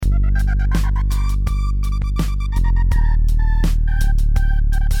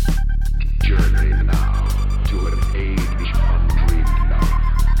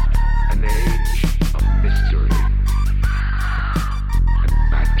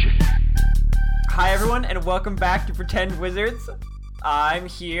Hi everyone, and welcome back to Pretend Wizards. I'm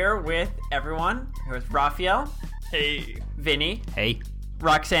here with everyone. Here with Raphael. Hey. Vinny. Hey.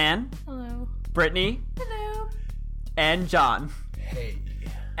 Roxanne. Hello. Brittany. Hello. And John. Hey.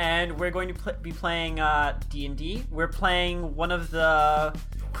 And we're going to be playing D&D. We're playing one of the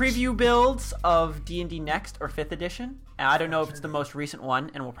preview builds of D&D Next, or 5th edition. I don't know if it's the most recent one,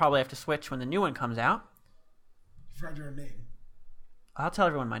 and we'll probably have to switch when the new one comes out. You forgot your name. I'll tell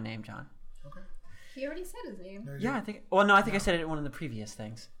everyone my name, John. Okay. He already said his name. Yeah, I think I said it in one of the previous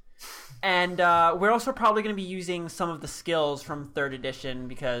things. And we're also probably going to be using some of the skills from 3rd edition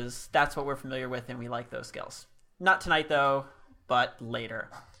because that's what we're familiar with and we like those skills. Not tonight, though, but later.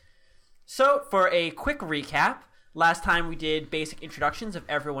 So, for a quick recap, last time we did basic introductions of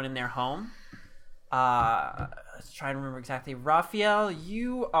everyone in their home. Let's try and remember exactly. Raphael,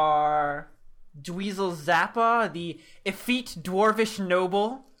 you are Dweezil Zappa, the effete dwarvish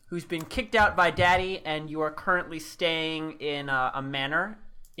noble who's been kicked out by Daddy, and you are currently staying in a manor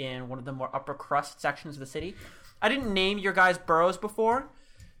in one of the more upper crust sections of the city. I didn't name your guys' boroughs before,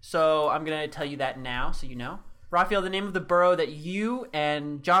 so I'm going to tell you that now so you know. Raphael, the name of the borough that you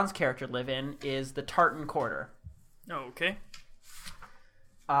and John's character live in is the Tartan Quarter. Okay.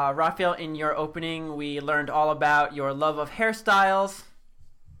 Raphael, in your opening, we learned all about your love of hairstyles.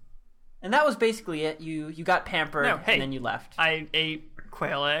 And that was basically it. You got pampered, and then you left. I ate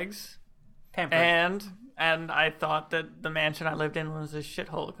quail eggs, Pampered. and I thought that the mansion I lived in was a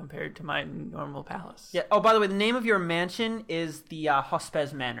shithole compared to my normal palace. Yeah. Oh, by the way, the name of your mansion is the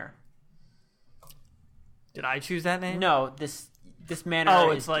Hospes Manor. Did I choose that name? No, this manor.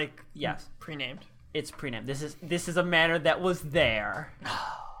 Oh, is, it's like yes, pre-named. it's pre-named. This is a manor that was there.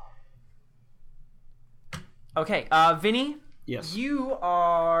 Okay, Vinny. Yes. You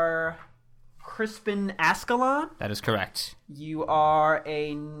are Crispin Ascalon. That is correct. You are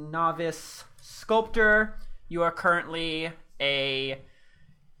a novice sculptor. You are currently a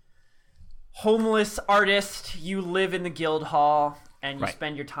homeless artist. You live in the guild hall, and you Right.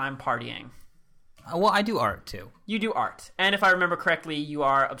 spend your time partying. Well, I do art too. You do art. And if I remember correctly, you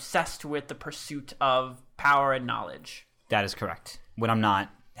are obsessed with the pursuit of power and knowledge. That is correct. When I'm not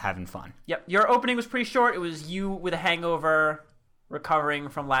having fun. Yep. Your opening was pretty short. It was you with a hangover recovering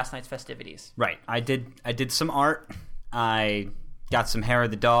from last night's festivities. Right. I did some art. I got some hair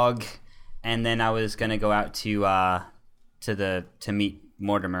of the dog, and then I was gonna go out to meet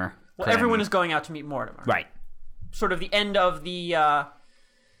Mortimer. Well, everyone is going out to meet Mortimer. Right. Sort of the end of the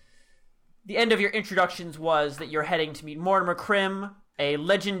end of your introductions was that you're heading to meet Mortimer Krim, a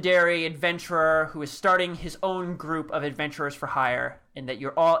legendary adventurer who is starting his own group of adventurers for hire, and that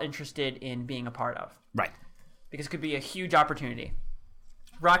you're all interested in being a part of. Right. Because it could be a huge opportunity.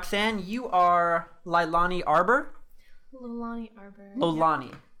 Roxanne, you are Lilani Arbor? Lolani Arbor.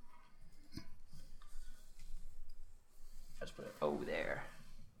 Lolani. Let's put it over there.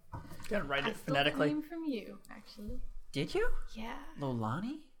 Gotta write I it stole phonetically. the name from you, actually. Did you? Yeah.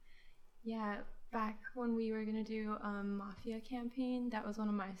 Lolani? Yeah. Back when we were gonna do a mafia campaign, that was one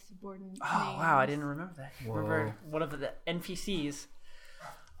of my subordinate Oh, names. wow, I didn't remember that. Whoa. Remember one of the NPCs.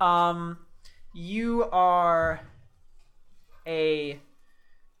 You are a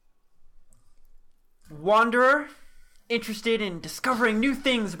wanderer interested in discovering new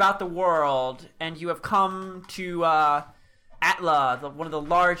things about the world, and you have come to Atla, one of the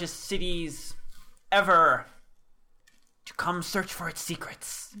largest cities ever, to come search for its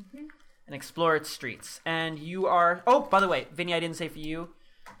secrets and explore its streets. And you are... Oh, by the way, Vinny, I didn't say for you,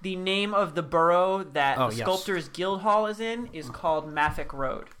 the name of the borough that the yes. Sculptors Guild Hall is in is called Maffick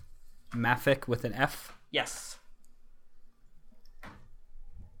Road. Maffick with an F. Yes.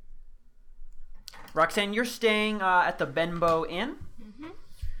 Roxanne, you're staying at the Benbow Inn.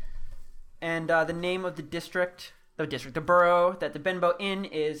 And the name of the borough that the Benbow Inn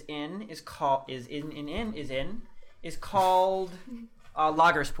is called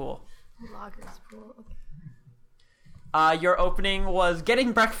Loggers Pool. Loggers Pool. Your opening was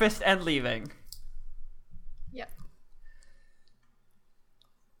getting breakfast and leaving. Yep.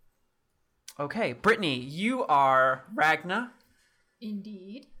 Okay, Brittany, you are Ragna.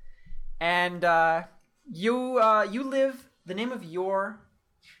 Indeed. And you live. The name of your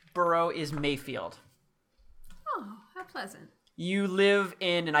borough is Mayfield. Oh, how pleasant. You live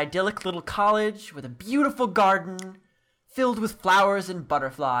in an idyllic little college with a beautiful garden filled with flowers and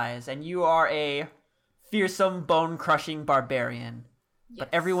butterflies, and you are a fearsome, bone-crushing barbarian. Yes. But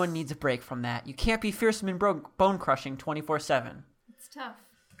everyone needs a break from that. You can't be fearsome and bone-crushing 24/7. It's tough.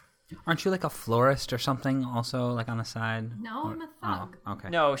 Aren't you like a florist or something also, like on the side? No, I'm a thug. Oh, okay.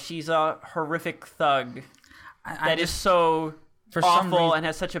 No, she's a horrific thug I that is so For some awful reason, and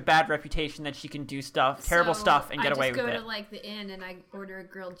has such a bad reputation that she can do terrible stuff and get away with I just it. go to like the inn and I order a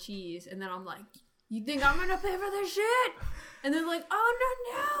grilled cheese, and then I'm like, "You think I'm gonna pay for this shit?" And they're like, "Oh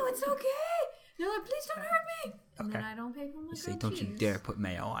no, it's okay." They're like, "Please don't hurt me." And then I don't pay for my you grilled say, "Don't cheese. you dare put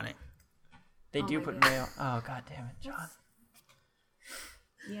mayo on it." They Oh do my put God. mayo. Oh, god damn it, John.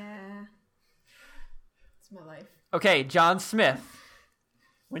 Yeah, it's my life. Okay, John Smith.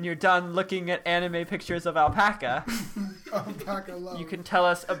 When you're done looking at anime pictures of alpaca, Alpaca love. you can tell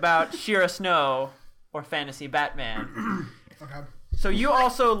us about Shira Snow or Fantasy Batman. Okay, So you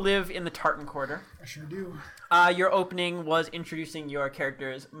also live in the Tartan Quarter. I sure do. Your opening was introducing your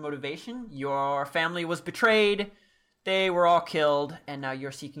character's motivation. Your family was betrayed. They were all killed, and now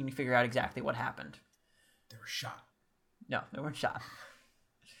you're seeking to figure out exactly what happened. They were shot No, they weren't shot.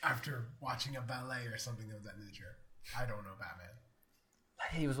 after watching a ballet or something of that nature. I don't know Batman.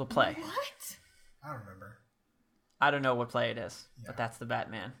 He was a play. What? I don't remember. I don't know what play it is, Yeah. but that's the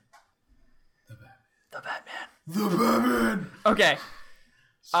Batman. The Batman. The Batman. The Batman. Okay.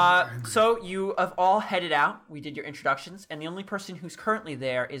 Super angry. So you have all headed out. We did your introductions, and the only person who's currently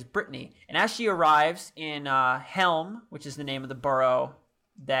there is Brittany. And as she arrives in Helm, which is the name of the borough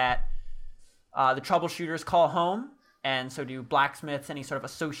that the troubleshooters call home, and so do blacksmiths, any sort of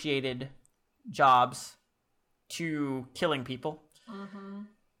associated jobs to killing people.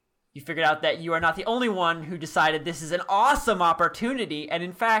 You figured out that you are not the only one who decided this is an awesome opportunity, and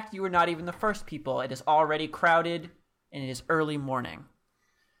in fact, you are not even the first people. It is already crowded, and it is early morning.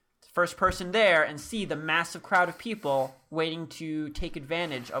 The first person there and see the massive crowd of people waiting to take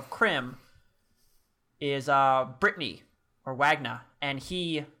advantage of Krim is Brittany, or Wagner, and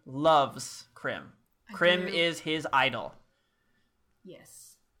he loves Krim. Krim do. is his idol.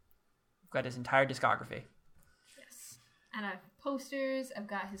 Yes. We've got his entire discography. Yes. And I have posters. I've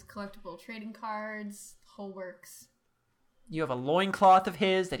got his collectible trading cards. The whole works. You have a loincloth of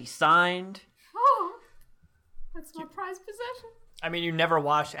his that he signed. Oh, that's my prized possession. I mean, you never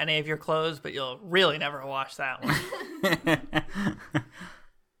wash any of your clothes, but you'll really never wash that one.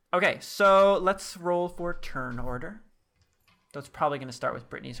 Okay, so let's roll for turn order. That's probably going to start with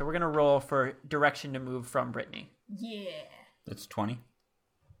Brittany. So we're going to roll for direction to move from Brittany. Yeah. That's 20.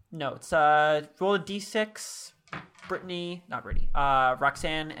 No, it's roll a d6. Brittany, not Brittany.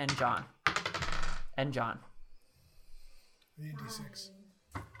 Roxanne and John. And John. I need D6.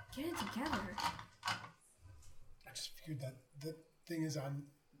 Get it together. I just figured that the thing is on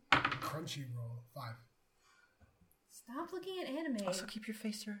Crunchyroll 5. Stop looking at anime. Also, keep your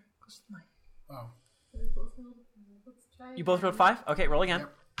face here close to the mic. Oh. Let's try You both rolled 5? Okay, roll again.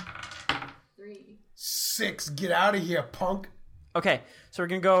 Yep. 3. 6. Get out of here, punk. Okay, so we're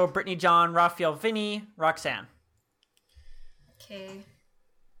going to go Brittany, John, Raphael, Vinny, Roxanne. Okay.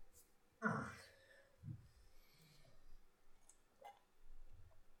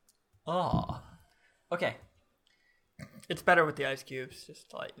 Oh. Okay. It's better with the ice cubes, just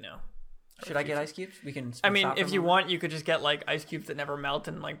to let you know. Should I get ice cubes? We can. I mean, stop for if a you moment. want, you could just get like ice cubes that never melt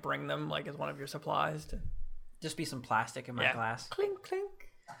and like bring them like as one of your supplies. To... Just be some plastic in my Yeah. glass. Clink clink.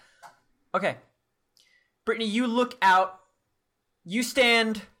 Okay. Brittany, you look out. You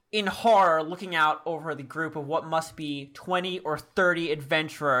stand in horror looking out over the group of what must be 20 or 30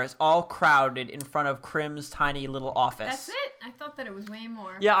 adventurers all crowded in front of Krim's tiny little office. That's it? I thought that it was way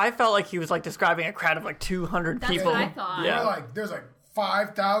more. Yeah, I felt like he was like describing a crowd of like 200 That's people. what I thought. Yeah. There's like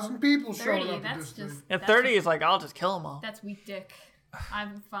 5,000 people showing 30, up at that's this just... thing. And that's 30 is like, I'll just kill them all. That's weak dick.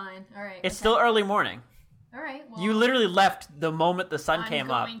 I'm fine. All right. It's okay. still early morning. All right. Well, You literally left the moment the sun I'm came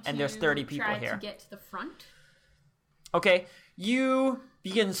up, going and there's to 30 people try here. to get to the front. Okay, you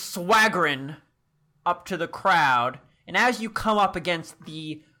begin swaggering up to the crowd, and as you come up against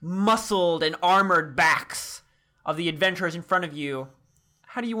the muscled and armored backs of the adventurers in front of you,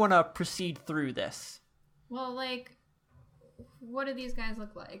 how do you want to proceed through this? Well, like, what do these guys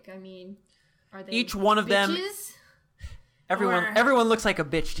look like? I mean, are they Each one of them- bitches? Everyone, Or- everyone looks like a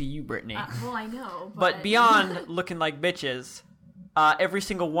bitch to you, Brittany. Well, I know, but beyond looking like bitches, every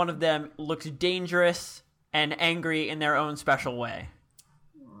single one of them looks dangerous and angry in their own special way.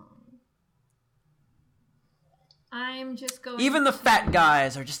 I'm just going. Even the to- fat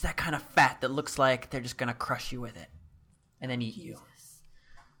guys are just that kind of fat that looks like they're just gonna crush you with it and then eat you. Jesus.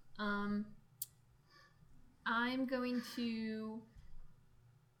 I'm going to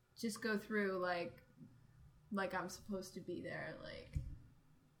just go through like I'm supposed to be there. Like,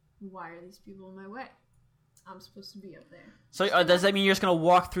 why are these people in my way? I'm supposed to be up there. So does that mean you're just gonna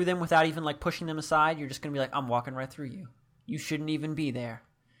walk through them without even like pushing them aside? You're just gonna be like, I'm walking right through you. You shouldn't even be there.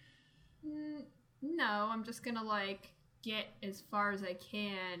 No, I'm just gonna like get as far as I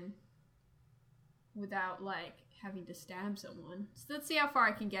can without like having to stab someone. So let's see how far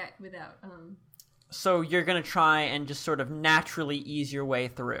I can get without. So you're gonna try and just sort of naturally ease your way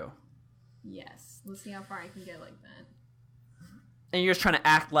through, Yes. Let's see how far I can get like that. and you're just trying to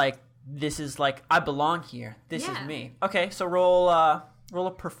act like this is like I belong here. This is Yeah. me. Okay, so roll a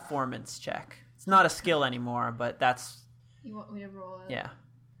performance check. It's not a skill anymore, but that's You want me to roll a yeah.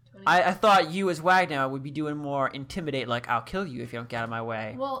 20? I thought you as Wagner would be doing more intimidate, like I'll kill you if you don't get out of my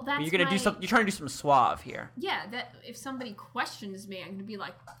way. Well, But that's you're gonna do my- something. You're trying to do something suave here. Yeah, that if somebody questions me, I'm gonna be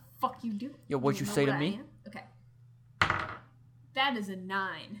like, "Fuck you, do." Yo, what'd you say to me? Okay. That is a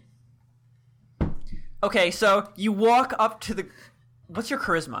 9. Okay, so you walk up to the. What's your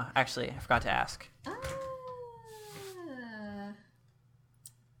charisma? Actually, I forgot to ask.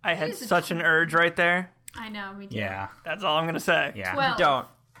 I had is a such an urge right there. I know, me too. Yeah. That's all I'm gonna say. Yeah. 12. Don't.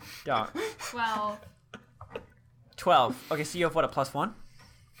 12. 12. Okay, so you have what, a +1?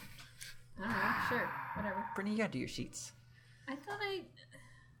 I don't know. Sure. Whatever. Brittany, you gotta do your sheets. I thought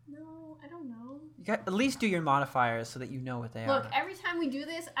No, I don't know. You got at least do your modifiers so that you know what they Look, are. every time we do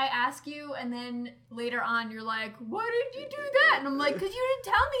this, I ask you, and then later on, you're like, "Why did you do that?" And I'm like, "Cause you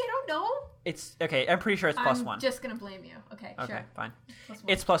didn't tell me. I don't know." It's okay. I'm pretty sure it's I'm +1. just gonna blame you. Okay, Okay, sure. fine. +1.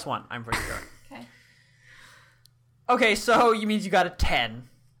 It's +1. I'm pretty sure. Okay. Okay, so you means you got a 10.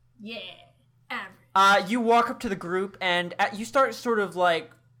 Yeah. Average. You walk up to the group and you start sort of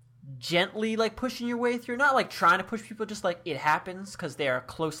like gently like pushing your way through, not like trying to push people, just like it happens because they are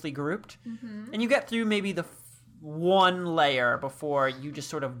closely grouped. And you get through maybe the one layer before you just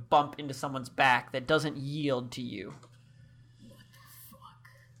sort of bump into someone's back that doesn't yield to you.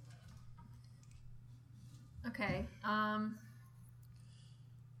 Okay.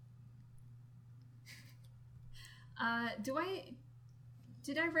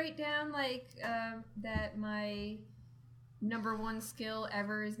 Did I write down like that my number 1 skill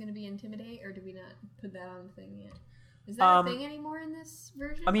ever is going to be intimidate, or did we not put that on the thing yet? Is that a thing anymore in this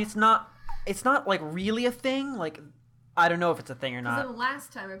version? I mean, it's not like really a thing. Like, I don't know if it's a thing or because not. the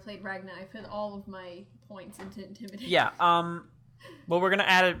last time I played Ragnar, I put all of my points into intimidate. Yeah. Well, we're gonna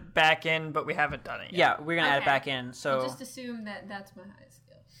add it back in, but we haven't done it yet. Yeah, we're gonna add it Okay. back in. So I'll just assume that that's my highest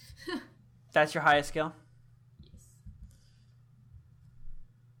skill. that's your highest skill. Yes.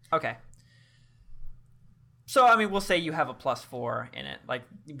 Okay. So, I mean, we'll say you have a +4 in it. Like,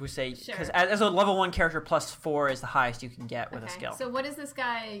 we say, because Sure. as a level 1 character, +4 is the highest you can get with a skill. So what does this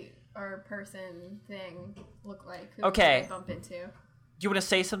guy or person thing look like? Who Okay. did I bump into? Do you want to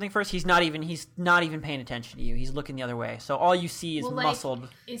say something first? He's not even paying attention to you. He's looking the other way. So all you see is Well, like, muscled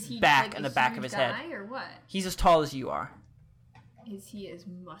Is he back like in a the back huge of his guy head. or what? He's as tall as you are. Is he as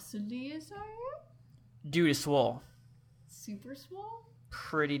muscly as I am? Dude is swole. Super swole?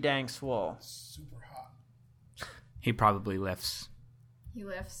 Pretty dang swole. Super hot. He probably lifts. He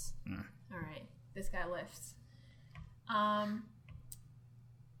lifts. Mm. All right, this guy lifts. I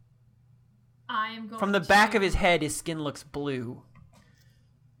am going From the to... back of his head, his skin looks blue.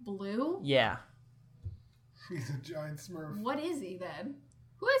 Blue? Yeah. He's a giant smurf. What is he then?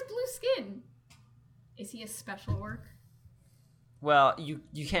 Who has blue skin? Is he a special work? Well, you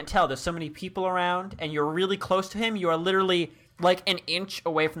can't tell. There's so many people around, and you're really close to him. You are literally like an inch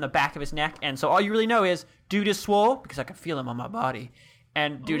away from the back of his neck, and so all you really know is dude is swole, because I can feel him on my body,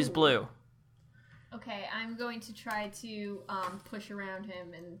 and dude is Ooh. blue. Okay, I'm going to try to push around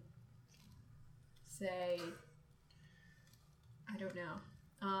him and say, I don't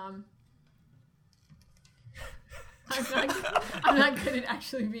know. I'm not good at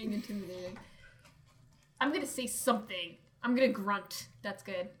actually being intimidating. I'm going to say something. I'm going to grunt. That's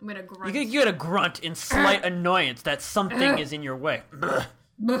good. I'm going to grunt. You gotta grunt in slight annoyance that something is in your way.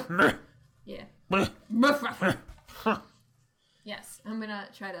 Yeah. You're Yes, I'm going to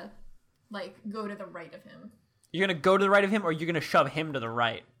try to, like, go to the right of him. gonna go to the right of him, or you're gonna shove him to the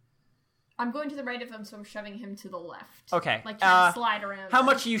right? I'm going to the right of him, so I'm shoving him to the left. Okay. Like, trying to slide around. How him.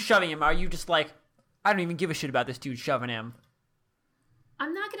 much are you shoving him? Are you just like, I don't even give a shit about this dude shoving him?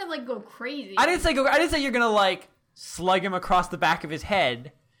 I'm not going to, like, go crazy. I didn't say go. I didn't say you're gonna like slug him across the back of his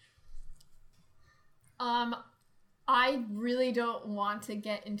head. I really don't want to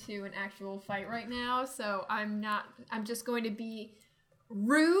get into an actual fight right now, so I'm just going to be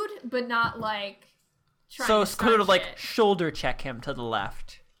rude, but not like trying So to it's sort start of like shit. shoulder check him to the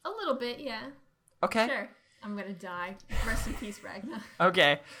left. A little bit, yeah. Okay. Sure. I'm gonna die. Rest in peace, Ragnar.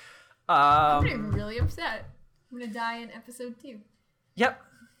 Okay. I'm gonna be really upset. I'm gonna die in episode 2. Yep.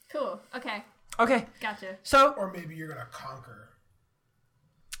 Cool. Okay. Okay. Gotcha. So Or maybe you're gonna conquer.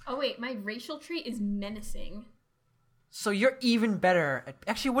 Oh wait, my racial trait is menacing. you're even better.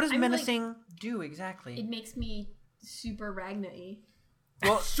 Actually, what does I'm like- menacing do exactly? It makes me super Ragnar-y.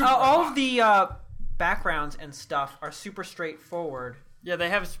 Well, all of the backgrounds and stuff are super straightforward. Yeah, they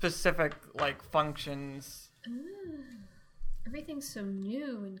have specific functions. Everything's so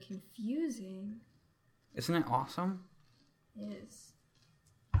new and confusing. Isn't it awesome? It is.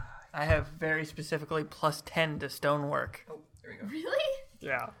 I have very specifically +10 to stonework. Oh, there we go. Really?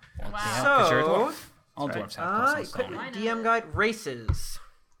 Yeah. Wow. Yeah, 'cause you're a So, dwarf. All That's dwarves have plus on stone. equipment Why DM not? guide races.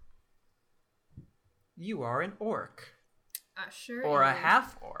 You are an orc. Sure. Or a am.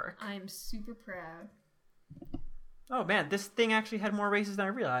 half orc. I'm super proud. Oh man, this thing actually had more races than I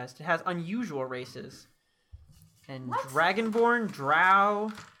realized. It has unusual races. And What? Dragonborn,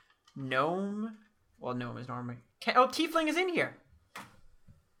 Drow, Gnome. Well, Gnome is normally. Tiefling is in here.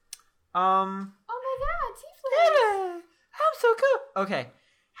 Oh my god, Tiefling! Yeah, I'm so cool. Okay,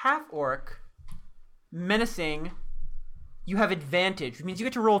 half orc, menacing. You have advantage, which means you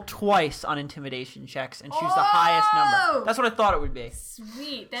get to roll twice on intimidation checks and choose the highest number. That's what I thought it would be.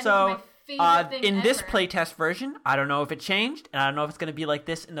 Sweet. That is So, my favorite thing in this ever. playtest version, I don't know if it changed, and I don't know if it's going to be like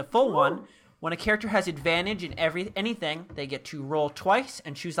this in the full one. When a character has advantage in anything, they get to roll twice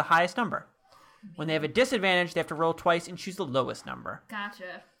and choose the highest number. When they have a disadvantage, they have to roll twice and choose the lowest number.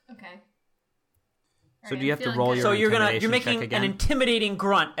 Gotcha. Okay. So do you have to roll your So you're intimidation check making again? an intimidating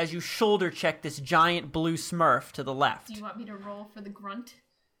grunt as you shoulder check this giant blue Smurf to the left. Do you want me to roll for the grunt?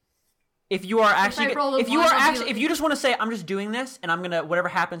 If you are actually, I roll a if you one, are I'll be actually, like- if you just want to say I'm just doing this and I'm gonna whatever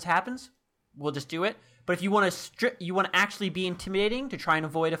happens happens, we'll just do it. But if you want to you want to actually be intimidating to try and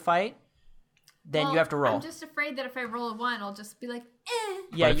avoid a fight, then Well, you have to roll. I'm just afraid that if I roll a 1, I'll just be like, eh.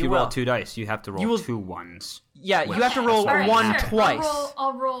 Yeah, But if you will. roll 2 dice, you have to roll You will- 2 ones. Yeah, you have to roll All right, one sure. twice.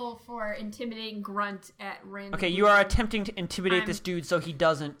 I'll roll for intimidating grunt at random. Okay, you are attempting to intimidate I'm- this dude so he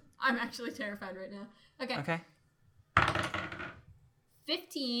doesn't. I'm actually terrified right now. Okay. Okay,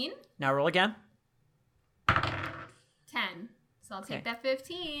 15, now roll again. 10. So I'll take Okay. that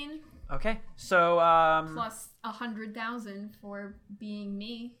 15 Okay, so plus 100,000 for being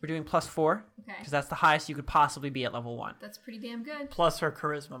me. we're doing +4 Okay. because that's the highest you could possibly be at level 1. That's pretty damn good. Plus her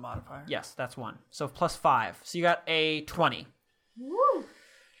charisma modifier. Yes, that's 1. So +5. So you got a 20. Woo!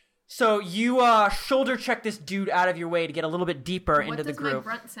 So you shoulder check this dude out of your way to get a little bit deeper What into the does my group.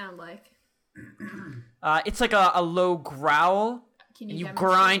 grunt sound like? It's like a low growl. Can And you, you demonstrate-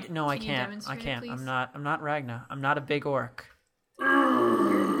 grind. No, I can you can't. I demonstrate it, can't. please? I'm not Ragna. I'm not a big orc. The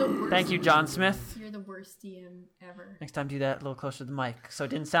worst. Thank you, John Smith. You're the worst DM ever. Next time, do that a little closer to the mic, so it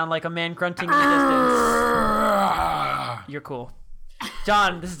didn't sound like a man grunting in the distance. You're cool,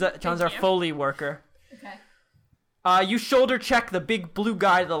 John. John's our you. Foley worker. Okay. You shoulder check the big blue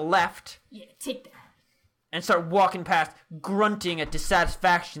guy to the left Yeah, take that. and start walking past, grunting at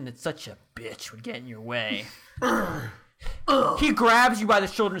dissatisfaction that such a bitch would get in your way. He grabs you by the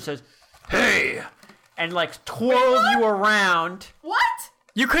shoulder and says, "Hey," and twirls you around. What?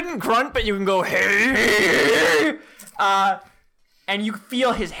 You couldn't grunt, but you can go, hey! And you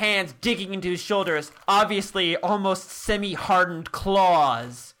feel his hands digging into his shoulders, obviously almost semi-hardened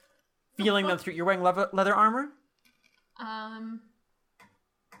claws, feeling them through. You're wearing leather armor? I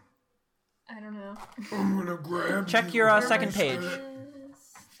don't know. I'm gonna grab. Check you. your second page.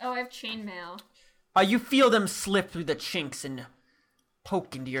 Oh, I have chainmail. You feel them slip through the chinks and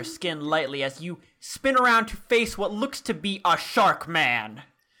poke into your skin lightly as you spin around to face what looks to be a shark man.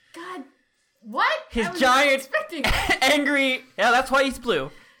 God, what? His I was giant- not expecting it. Angry, yeah, that's why he's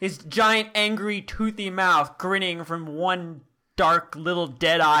blue. His giant, angry, toothy mouth grinning from one dark little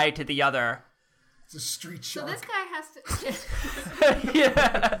dead eye to the other. It's a street So shark. this guy has to.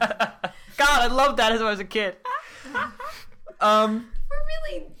 Yeah. God, I loved that as I was a kid.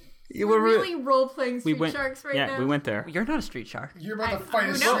 We're really role playing We street went. sharks right yeah, now. we went there. You're not a street shark. You're about I, to fight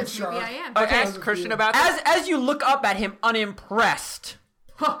who a knows? street shark. Maybe I am. I Okay. asked Christian about that. As you look up at him, unimpressed,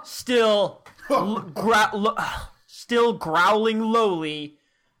 still still growling lowly,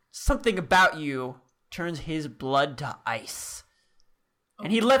 something about you turns his blood to ice,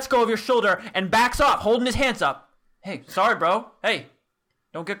 and he lets go of your shoulder and backs off, holding his hands up. Hey, sorry, bro. Hey,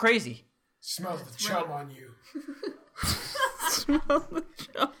 don't get crazy. Smells the chum on you.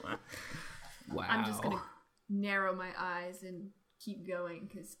 Wow. I'm just gonna narrow my eyes and keep going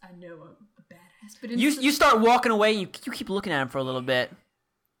because I know I'm a badass. But You start walking away. And you keep looking at him for a little bit.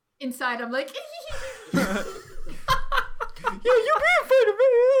 inside, I'm like, Yeah, you be afraid of me.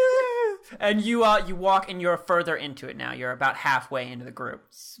 And you walk and you're further into it now. You're about halfway into the group.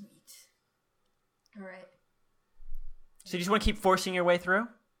 sweet. All right. So you just want to keep forcing your way through?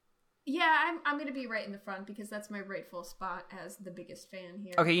 Yeah, I'm gonna be right in the front because that's my rightful spot as the biggest fan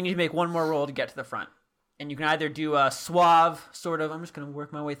here. Okay, you need to make one more roll to get to the front. And you can either do a suave, sort of, I'm just going to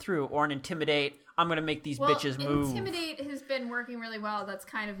work my way through, or an intimidate, I'm going to make these Well, bitches move. Intimidate has been working really well. That's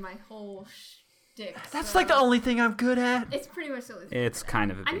kind of my whole dick. That's so like the only thing I'm good at. It's pretty much the only thing. It's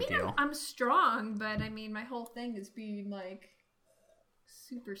kind of a I big mean, deal. I'm strong, but I mean, my whole thing is being like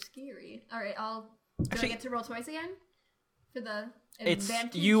super scary. All right, do Actually- I get to roll twice again for the It's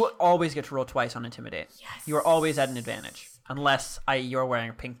advantage? you always get to roll twice on Intimidate. Yes. You are always at an advantage, unless you're wearing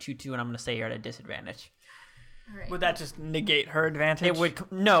a pink tutu, and I'm going to say you're at a disadvantage. All right. Would that just negate her advantage? It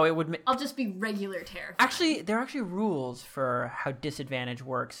would no, it would. I'll just be regular terrified. Actually, there are actually rules for how disadvantage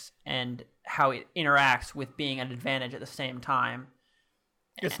works and how it interacts with being at advantage at the same time.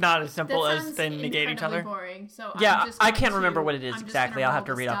 It's not as that simple as sounds they negate each incredibly other. Boring. So Yeah, I'm just I going can't to- remember what it is I'm just exactly. gonna I'll have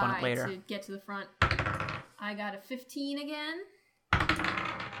roll to this read up on it die later. To get to the front, I got a 15 again,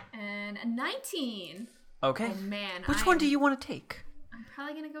 and a 19. Okay. Oh man, Which one do you want to take? I'm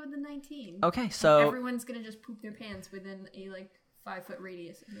probably gonna go with the 19. Okay, so Everyone's gonna just poop their pants within a 5-foot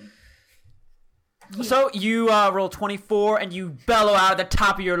radius of me. so you roll 24 and you bellow out at the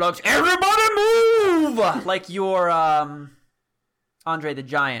top of your lungs, "Everybody move!" like you're Andre the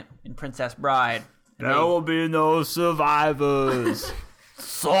Giant in Princess Bride. And There will be no survivors.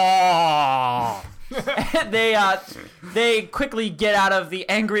 Saw. They quickly get out of the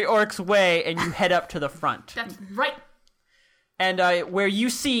angry orc's way, and you head up to the front. That's right. And where you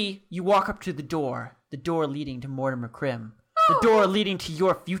walk up to the door leading to Mortimer Crim, the door leading to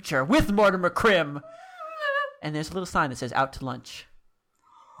your future with Mortimer Crim. And there's a little sign that says "Out to lunch."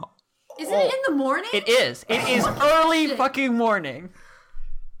 Is it in the morning? It is. It is early shit. fucking morning.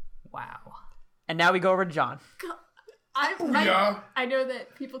 Wow. And now we go over to John. Yeah. I know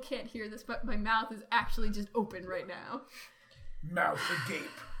that people can't hear this, but my mouth is actually just open right now. Mouth agape.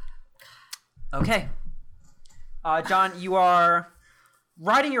 Okay. John, you are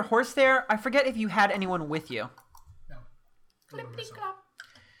riding your horse there. I forget if you had anyone with you. No. I went by myself.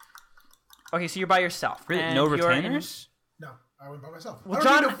 Okay, so you're by yourself. Really? and No you're in- retainers? No, I went by myself. Well, I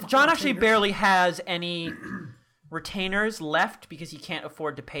don't need no John fucking actually retainers. barely has any retainers left because he can't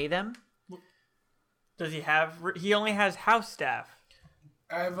afford to pay them. Does he have? He only has house staff.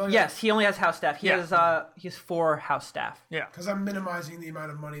 Yes, he only has house staff. He Yeah. has 4 house staff. Yeah. Because I'm minimizing the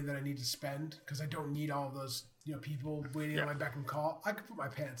amount of money that I need to spend because I don't need all those people waiting on my beck and call. I could put my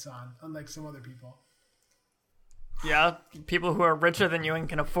pants on, unlike some other people. Yeah, people who are richer than you and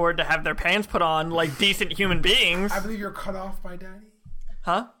can afford to have their pants put on like decent human beings. I believe you're cut off by daddy.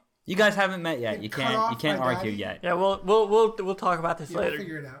 Huh? You guys haven't met yet. You Cut can't off by argue daddy? yet. Yeah, we'll talk about this Yeah, we'll later.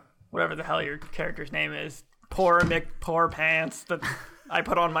 figure it out. Whatever the hell your character's name is. Poor pants that I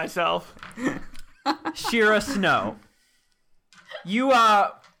put on myself. Shira Snow. You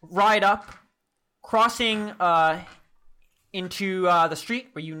ride up, crossing into the street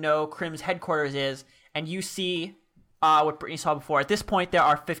where you know Crim's headquarters is, and you see what Brittany saw before. At this point, there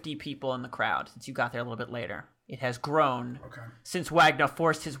are 50 people in the crowd since you got there a little bit later. It has grown Okay. since Wagner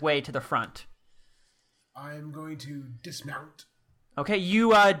forced his way to the front. I'm going to dismount. Okay,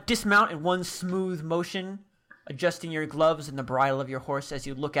 you dismount in one smooth motion, adjusting your gloves and the bridle of your horse as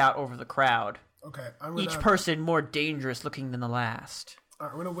you look out over the crowd. Okay. I'm gonna, Each person more dangerous looking than the last.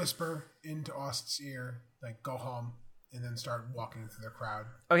 I'm going to whisper into Ost's ear, like, go home, and then start walking through the crowd.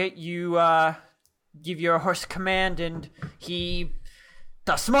 Okay, you give your horse command, and he,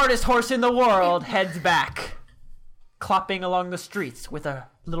 the smartest horse in the world, heads back, clopping along the streets with a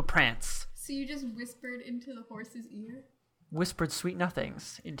little prance. So you just whispered into the horse's ear? Whispered sweet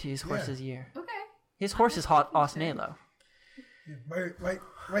nothings into his horse's ear. Okay. His horse is hot Osnalo.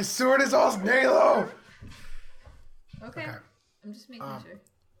 My sword is Osnalo! Okay. Okay. I'm just making sure.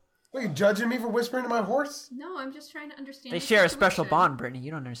 What, you judging me for whispering to my horse? No, I'm just trying to understand. They the share a special situation. bond, Brittany.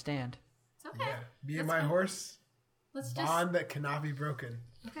 You don't understand. It's okay. Yeah. Me and That's my fine. horse, Let's just. bond that cannot be broken.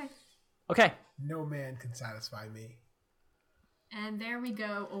 Okay. Okay, No man can satisfy me. And there we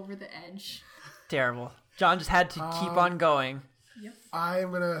go over the edge. terrible. John just had to keep on going. Yep. I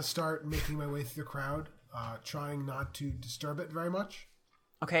am going to start making my way through the crowd, trying not to disturb it very much.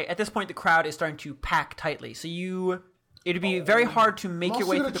 Okay, at this point, the crowd is starting to pack tightly. So it'd be very hard to make I'm your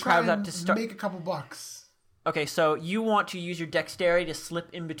also way gonna through the try crowd without and to start. make a couple bucks. Okay, so you want to use your dexterity to slip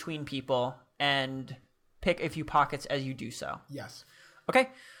in between people and pick a few pockets as you do so. Yes. Okay.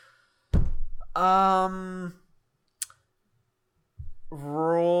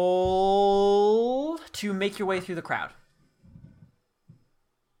 Roll to make your way through the crowd.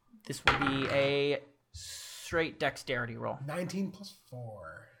 This will be a straight dexterity roll. 19 plus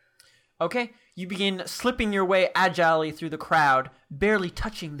 4. Okay, you begin slipping your way agilely through the crowd, barely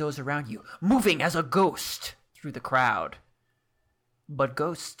touching those around you, moving as a ghost through the crowd. But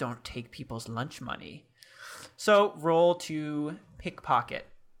ghosts don't take people's lunch money. So roll to pickpocket.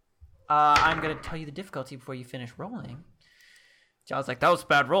 I'm going to tell you the difficulty before you finish rolling. John's like, that was a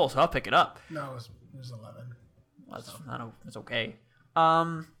bad roll, so I'll pick it up. No, it was 11. It's okay.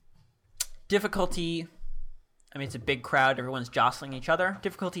 Difficulty. I mean, it's a big crowd. Everyone's jostling each other.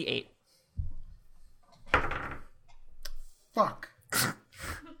 Difficulty 8. Fuck.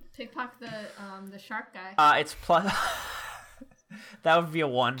 Pickpocket the shark guy. It's plus. That would be a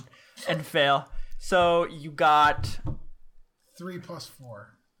 1 and fail. So you got 3 plus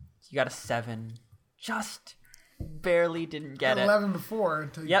 4. a 7. Just barely didn't get it. 11 before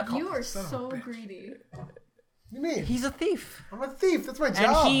until you Yep. called You me are son of a so bitch. greedy. What do you mean? He's a thief. I'm a thief. That's my And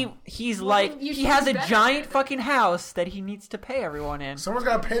job. he's Well, like, you he should has be a better giant at it. fucking house that he needs to pay everyone in. Someone's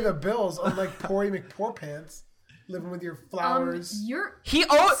got to pay the bills, unlike Porry McPoorpants, living with your flowers. He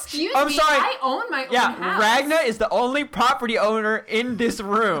owns. Excuse I'm me, sorry. I own my own Yeah, house. Ragna is the only property owner in this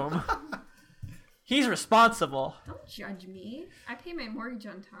room. He's responsible. Don't judge me. I pay my mortgage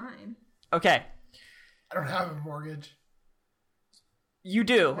on time. Okay, I don't have a mortgage. you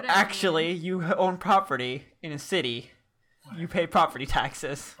do. Whatever. Actually, you own property in a city. You pay property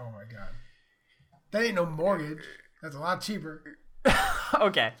taxes. Oh my god. That ain't no mortgage. That's a lot cheaper.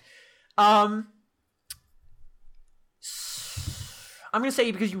 Okay. I'm gonna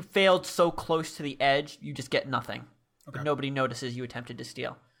say because you failed so close to the edge, you just get nothing. Okay. Nobody notices you attempted to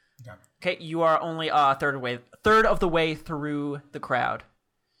steal. Okay. Okay, you are only third of the way through the crowd.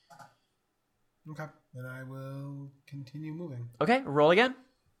 Okay. Then I will continue moving. Okay, roll again.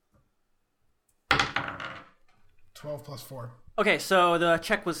 12 plus 4. Okay, so the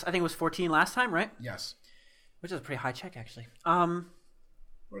check was, I think it was 14 last time, right? Yes. Which is a pretty high check, actually.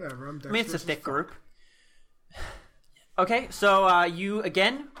 Whatever. I'm I mean, it's a dexterous thick as fuck. group. Okay, so you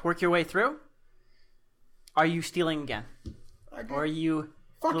again work your way through. Are you stealing again, or are you a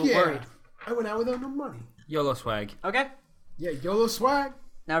Fuck little yeah. worried? I went out without no money. YOLO swag. Okay, Yeah, YOLO swag.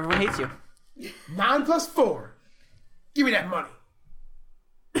 now everyone hates you. 9 plus 4. Give me that money.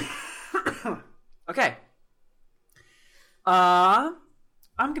 Okay. I'm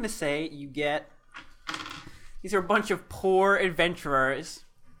gonna say you get. These are a bunch of poor adventurers,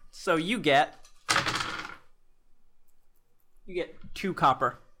 so you get 2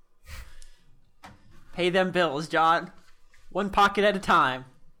 copper. Pay them bills, John. 1 pocket at a time.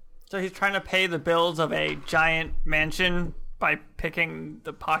 So he's trying to pay the bills of a giant mansion by picking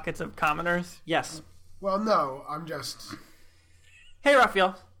the pockets of commoners. Yes. Well, no. I'm just... Hey,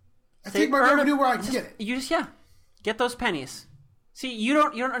 Raphael. I take my revenue where I can get it. You just get those pennies. See, you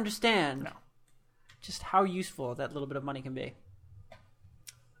don't understand just how useful that little bit of money can be.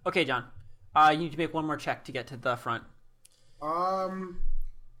 Okay, John. You need to make one more check to get to the front.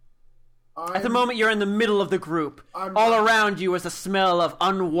 At the moment, you're in the middle of the group. All around you is the smell of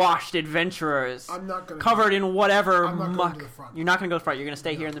unwashed adventurers. I'm not gonna covered in whatever I'm not going muck. to the front. You're not going to go to the front. You're going to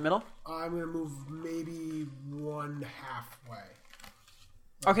stay here in the middle. I'm gonna move maybe 1 halfway.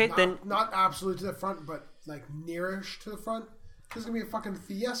 Okay, Not, then not absolute to the front, but like nearish to the front. There's gonna be a fucking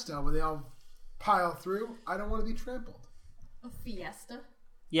fiesta when they all pile through. I don't want to be trampled. A fiesta.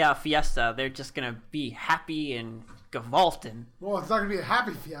 yeah, fiesta. They're just going to be happy and gavalting. Well, it's not gonna be a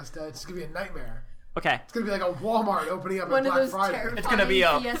happy fiesta. It's gonna be a nightmare. Okay. It's gonna be like a Walmart opening up One on of Black those Friday. terrifying It's gonna be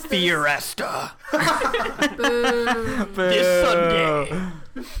a fiestas. fiesta Boo. this Sunday.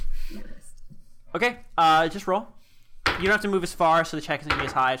 Okay. Just roll. You don't have to move as far, so the check isn't going to be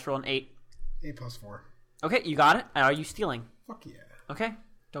as high. Just roll an 8. 8 plus 4. Okay, you got it. Are you stealing? Fuck yeah. Okay.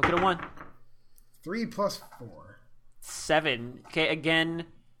 Don't get a 1. 3 plus 4. 7. Okay, again,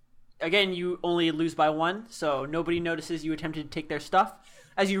 you only lose by 1, so nobody notices you attempted to take their stuff.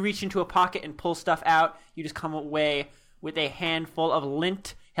 As you reach into a pocket and pull stuff out, you just come away with a handful of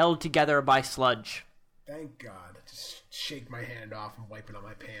lint held together by sludge. Thank God. Just shake my hand off and wipe it on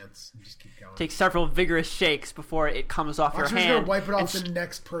my pants and just keep going. Take several vigorous shakes before it comes off your I'm just hand. gonna wipe it and off the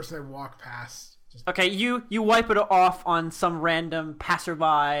next person I walk past. Just Okay, you wipe it off on some random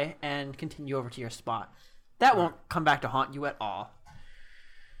passerby and continue over to your spot. That won't come back to haunt you at all.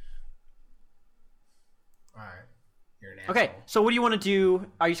 all right. You're an asshole. Okay, so what do you want to do?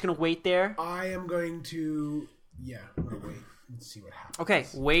 Are you just going to wait there? I am going to. Yeah, I'm gonna wait and see what happens. Okay,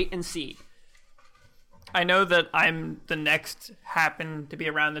 wait and see. I know that I'm the next happen to be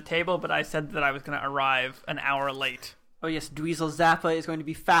around the table, but I said that I was going to arrive an hour late. Oh yes, Dweezil Zappa is going to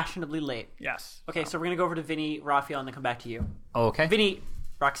be fashionably late. Yes. Okay, so we're going to go over to Vinny, Raphael, and then come back to you. Okay. Vinny,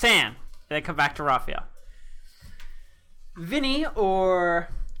 Roxanne, and then come back to Raphael. Vinny or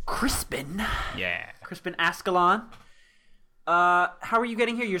Crispin? Yeah. Crispin Ascalon. How are you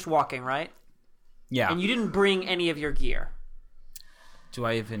getting here? You're just walking, right? Yeah. And you didn't bring any of your gear. Do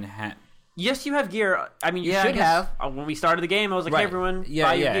I even have? Yes, you have gear. I mean, you Yeah, I should guess- have. When we started the game, I was like, hey, everyone,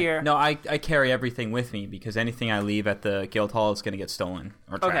 buy your gear. No, I carry everything with me because anything I leave at the guild hall is going to get stolen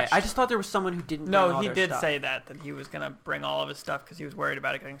or trashed. Okay, I just thought there was someone who didn't bring No, all he their did stuff. say that he was gonna bring all of his stuff because he was worried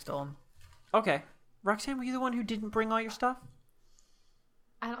about it getting stolen. Okay. Roxanne, were you the one who didn't bring all your stuff?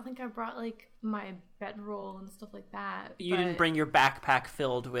 I don't think I brought like my bedroll and stuff like that. You didn't but bring your backpack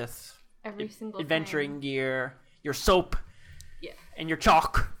filled with every single adventuring thing. gear, your soap, Yeah. and your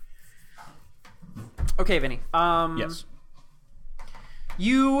chalk. Okay, Vinny. Yes.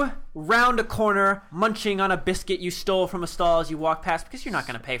 You round a corner, munching on a biscuit you stole from a stall as you walk past, because you're not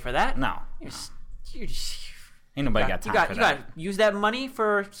going to pay for that. No. You're just, Ain't nobody you got time got, for you that. got to use that money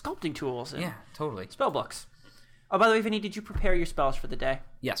for sculpting tools and Yeah, totally. spell books. Oh, by the way, Vinny, did you prepare your spells for the day?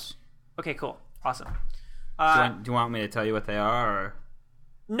 Yes. Okay, cool. Awesome. Do you want me to tell you what they are? Or?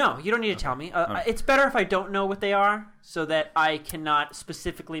 No, you don't need to tell me. It's better if I don't know what they are, so that I cannot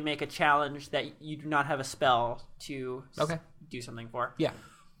specifically make a challenge that you do not have a spell to do something for. Yeah.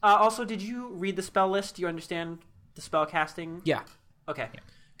 Also, did you read the spell list? Do you understand the spell casting? Yeah. Okay,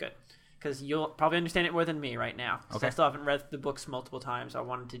 good. Because you'll probably understand it more than me right now. 'Cause I still haven't read the books multiple times. I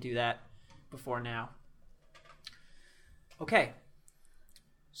wanted to do that before now. Okay.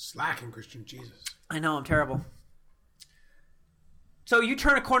 Slacking, Christian, Jesus. I know, I'm terrible. So you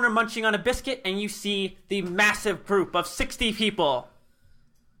turn a corner munching on a biscuit, and you see the massive group of 60 people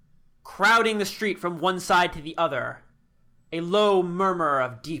crowding the street from one side to the other. A low murmur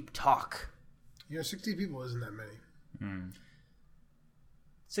of deep talk. 60 people isn't that many.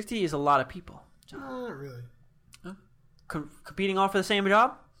 60 is a lot of people. Not really. Competing all for the same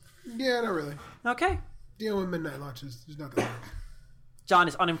job? Yeah, not really. Okay. Dealing with midnight launches, there's nothing much. John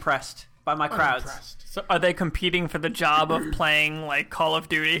is unimpressed by my crowds. Unimpressed. So are they competing for the job of playing like Call of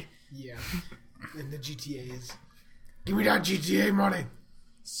Duty? Yeah. And the GTAs. Give me that GTA money.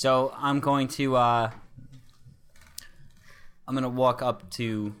 So I'm going to walk up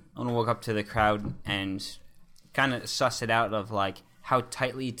to the crowd and kind of suss it out of like how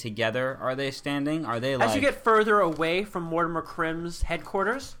tightly together are they standing? Are they like As you get further away from Mortimer Crimm's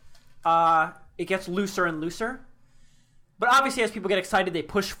headquarters, it gets looser and looser. But obviously, as people get excited, they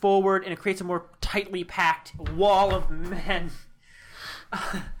push forward, and it creates a more tightly packed wall of men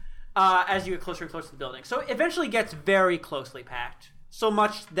as you get closer and closer to the building. So it eventually gets very closely packed, so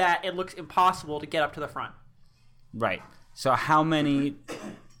much that it looks impossible to get up to the front. Right. So how many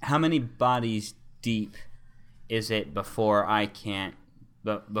bodies deep is it before I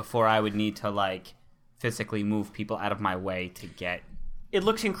would need to like physically move people out of my way to get? It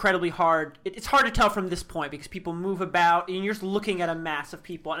looks incredibly hard. It's hard to tell from this point because people move about, and you're just looking at a mass of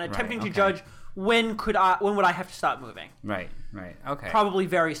people and attempting to judge when would I have to stop moving. Right. Okay. Probably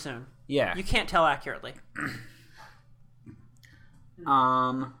very soon. Yeah. You can't tell accurately.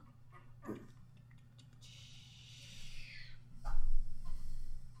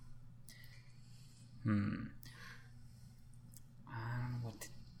 What to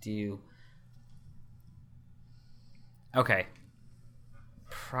do? Okay.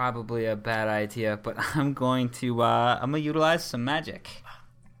 Probably a bad idea, but I'm going to utilize some magic.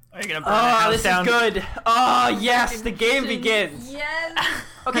 Are you gonna burn the house This down? is good. Oh, yes, the game begins. Yes.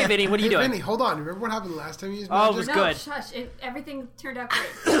 Okay, Vinny, what are you Hey, doing? Vinny, hold on. Remember what happened last time you used Oh, magic? it was No, good. shush. Everything turned out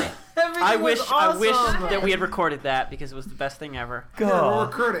great. I wish awesome. that we had recorded that because it was the best thing ever. Yeah, we'll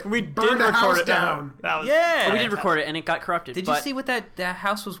record it. We Burn did the record house it down. That was, Yeah. We did record it and it got corrupted. Did you but see what that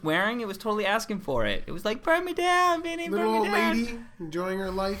house was wearing? It was totally asking for it. It was like, burn me down, Vinny, burn Little me old down. lady enjoying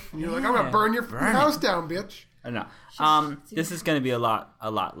her life. And you're like, I'm going to burn your Burn house it. down, bitch. I don't know. This is going to be a lot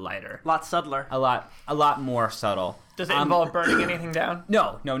lighter. a lot subtler. A lot more subtle. Does it involve burning anything down?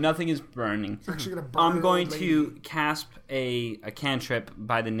 No, nothing is burning. Actually gonna burn I'm an going old to lady. cast a cantrip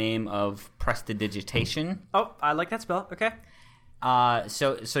by the name of Prestidigitation. Oh, I like that spell. Okay.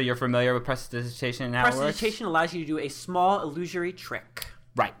 So you're familiar with Prestidigitation and how it works? Prestidigitation allows you to do a small illusory trick.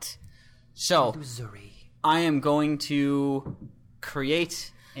 Right. So Illusory. I am going to create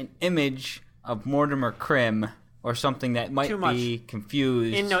an image of Mortimer Crimm or something that might Too much. be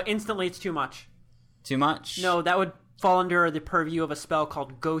confused. No, instantly it's too much. Too much? No, that would fall under the purview of a spell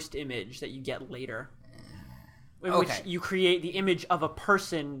called Ghost Image that you get later. In which Okay. you create the image of a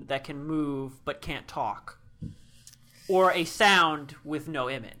person that can move but can't talk. Or a sound with no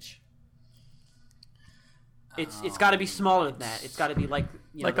image. It's got to be smaller than that. It's got to be like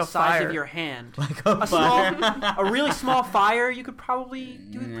Like the a size fire. of your hand. Like a A really small fire you could probably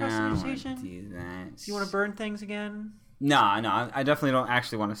do with No, I don't wanna prestidigitation. do that. Do you want to burn things again? No, I definitely don't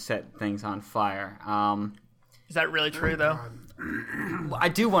actually want to set things on fire. Is that really true though? Well, I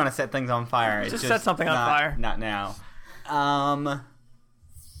do want to set things on fire. It's Just set something on not- fire. Not now.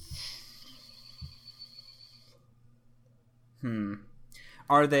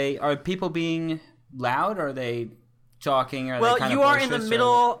 Are people being loud? Are they talking? Are Well, they kind you of are in the boisterous,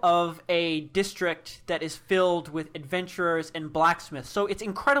 middle of a district that is filled with adventurers and blacksmiths, so it's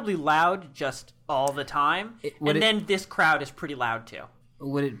incredibly loud just all the time. Then this crowd is pretty loud too.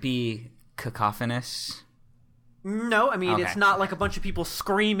 Would it be cacophonous? No, I mean, Okay. it's not like a bunch of people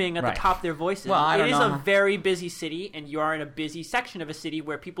screaming at Right. the top of their voices. Well, I don't It is know. a very busy city, and you are in a busy section of a city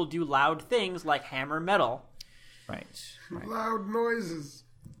where people do loud things like hammer metal. Right. Loud noises.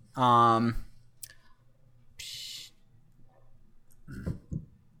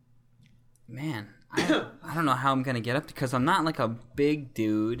 Man, I don't know how I'm gonna get up because I'm not like a big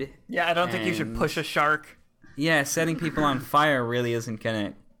dude. Yeah, I don't think you should And- push a shark. Yeah, setting people on fire really isn't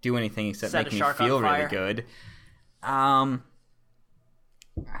gonna do anything except Set make a me shark on feel really fire. good. I'm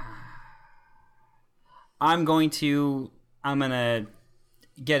gonna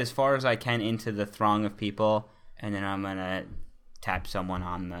get as far as I can into the throng of people, and then I'm gonna tap someone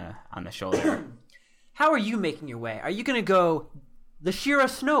on the shoulder. How are you making your way? Are you going to go the Shira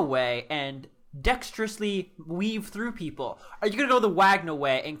Snow way and dexterously weave through people? Are you going to go the Wagner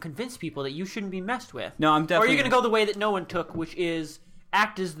way and convince people that you shouldn't be messed with? No, I'm Or are definitely you going to go the way that no one took, which is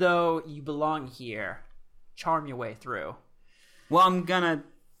act as though you belong here, charm your way through? Well, I'm gonna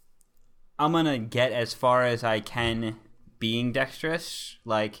get as far as I can being dexterous.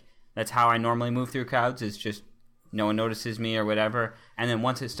 Like, that's how I normally move through crowds, is just no one notices me or whatever. And then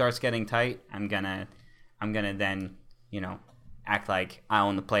once it starts getting tight, I'm gonna then, act like I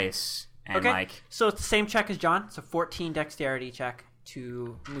own the place and Okay, like so it's the same check as John. It's a 14 dexterity check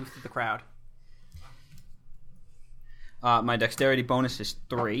to move through the crowd. my dexterity bonus is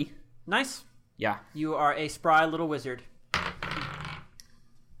 3. Nice. Yeah. You are a spry little wizard.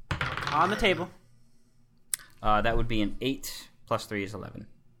 On the table. That would be an 8 plus 3 is 11.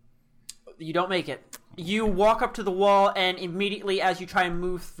 You don't make it. You walk up to the wall, and immediately as you try and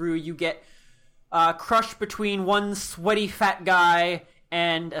move through, you get crushed between one sweaty fat guy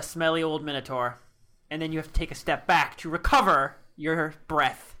and a smelly old minotaur. And then you have to take a step back to recover your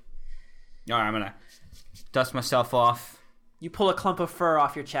breath. All right, I'm gonna dust myself off, You pull a clump of fur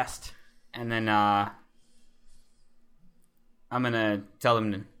off your chest. and then I'm gonna tell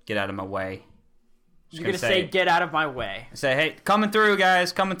them to get out of my way. You're going to say, get out of my way. Say, hey, coming through,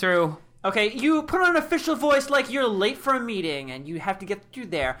 guys, coming through. Okay, you put on an official voice like you're late for a meeting and you have to get through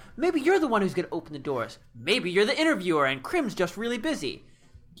there. Maybe you're the one who's going to open the doors. Maybe you're the interviewer and Krim's just really busy.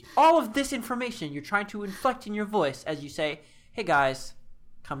 All of this information you're trying to inflect in your voice as you say, hey guys,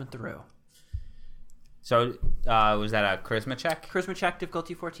 coming through. So, was that a charisma check? Charisma check,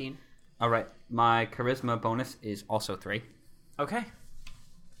 difficulty 14. All right, my charisma bonus is also 3. Okay.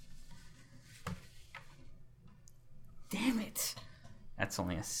 Damn it. That's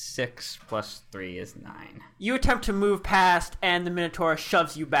only a 6 plus 3 is 9. You attempt to move past and the Minotaur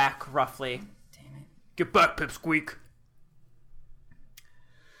shoves you back roughly. Damn it. Get back, Pipsqueak.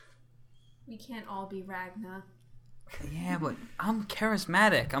 We can't all be Ragna. Yeah, but I'm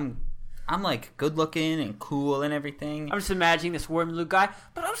charismatic. I'm like good looking and cool and everything. I'm just imagining this worm blue guy,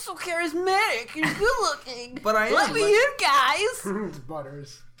 but I'm so charismatic and good looking. But I Let am, me but- in, guys. It's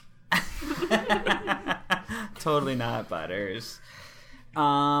Butters. Totally not Butters.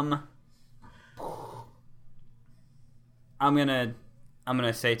 I'm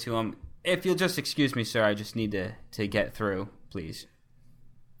gonna say to him, if you'll just excuse me, sir, I just need to get through, please.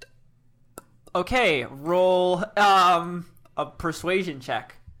 Okay, roll a persuasion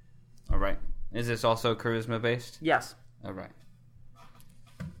check. All right. Is this also charisma based? Yes. All right.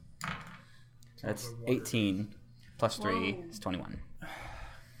 That's 18 plus 3 is 21.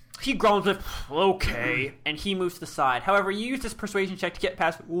 He groans with, okay, and he moves to the side. However, you use this persuasion check to get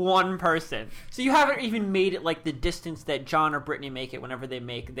past one person. So you haven't even made it like the distance that John or Brittany make it whenever they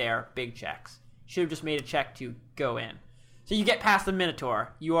make their big checks. You should have just made a check to go in. So you get past the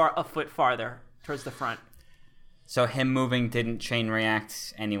Minotaur. You are a foot farther towards the front. So him moving didn't chain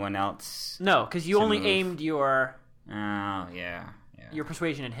react anyone else? No, because you To only move. aimed your Oh, yeah.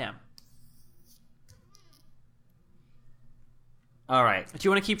 persuasion at him. All right. Do you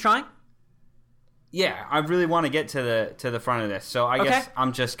want to keep trying? Yeah, I really want to get to the front of this. So I guess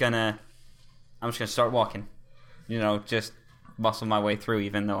I'm just gonna start walking. Just muscle my way through,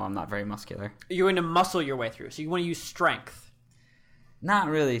 even though I'm not very muscular. You're going to muscle your way through. So you want to use strength. Not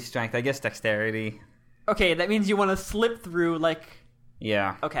really strength. I guess dexterity. Okay, that means you want to slip through like...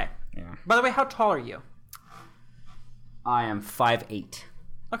 Yeah. Okay. Yeah. By the way, how tall are you? I am 5'8".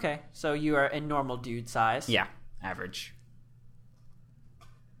 Okay, so you are a normal dude size. Yeah, average.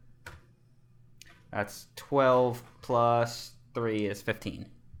 That's 12 plus 3 is 15.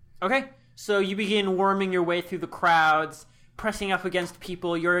 Okay, so you begin worming your way through the crowds, pressing up against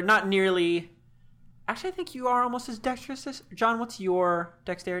people. You're not nearly... Actually, I think you are almost as dexterous as... John, what's your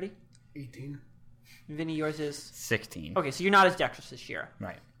dexterity? 18. Vinny, yours is... 16. Okay, so you're not as dexterous as Shira.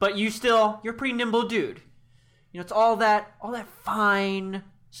 Right. But you're a pretty nimble dude. You know, it's all that fine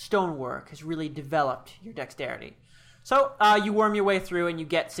stonework has really developed your dexterity. So you worm your way through and you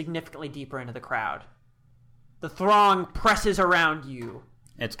get significantly deeper into the crowd. The throng presses around you.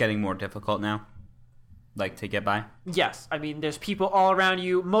 It's getting more difficult now, like, to get by. Yes, I mean, there's people all around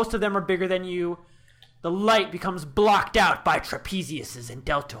you. Most of them are bigger than you. The light becomes blocked out by trapeziuses and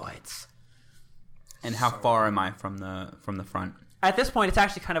deltoids. And how far am I from the front? At this point, it's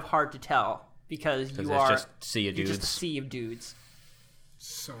actually kind of hard to tell because Because you it's are just a sea of you're dudes. just a sea of dudes.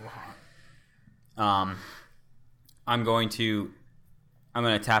 So hot. I'm going to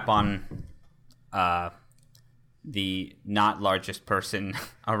tap on the not largest person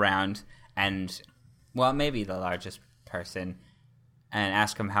around, and well, maybe the largest person, and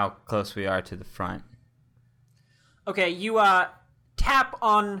ask him how close we are to the front. Okay, you tap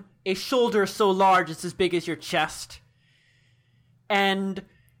on a shoulder so large it's as big as your chest, and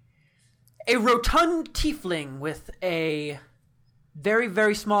a rotund tiefling with a very,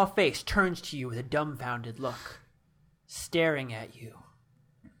 very small face turns to you with a dumbfounded look, staring at you.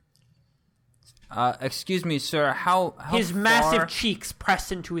 Excuse me, sir. How His far, massive cheeks press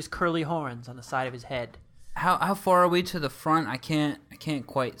into his curly horns on the side of his head. How far are we to the front? I can't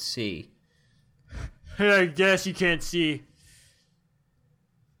quite see. I guess you can't see.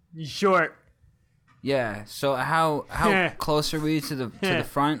 You're short. Yeah. So how close are we to the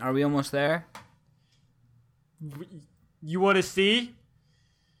front? Are we almost there? You want to see?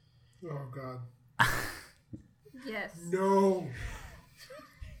 Oh, God. Yes. No.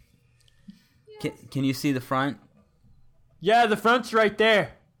 Can you see the front? Yeah, the front's right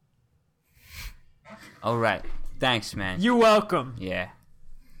there. All right. Thanks, man. You're welcome. Yeah.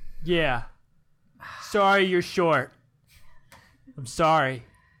 Yeah. Sorry you're short. I'm sorry.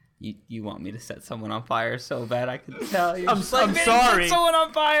 You want me to set someone on fire so bad I can tell you. I'm sorry. Set someone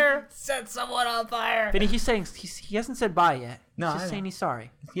on fire. Set someone on fire. Vinny, he's saying he hasn't said bye yet. No, he's just I saying know. he's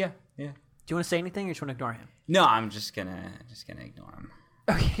sorry. Yeah. Do you want to say anything or you just want to ignore him? No, I'm just gonna ignore him.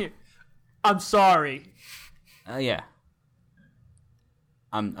 Okay. I'm sorry. Yeah.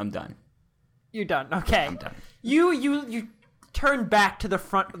 I'm done. You're done. Okay. I'm done. You turn back to the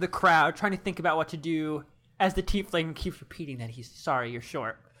front of the crowd, trying to think about what to do as the tiefling keeps repeating that he's sorry you're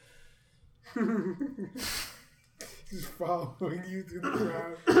short. He's following you through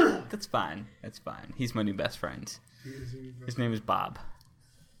the crowd. That's fine. He's my new best friend. His name is Bob.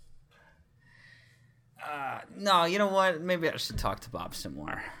 No, you know what? Maybe I should talk to Bob some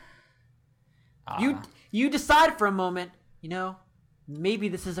more. You decide for a moment, maybe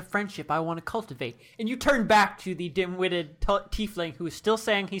this is a friendship I want to cultivate. And you turn back to the dim-witted tiefling who is still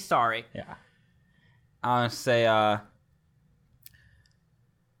saying he's sorry. Yeah. I'm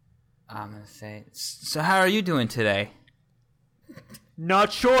gonna say, so how are you doing today?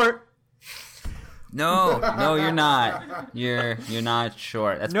 Not short. No, you're not. You're not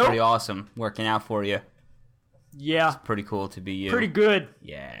short. That's Nope. pretty awesome. Working out for you. Yeah. Pretty cool to be you. Pretty good.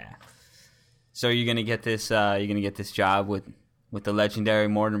 Yeah. So you're gonna get this. You're gonna get this job with the legendary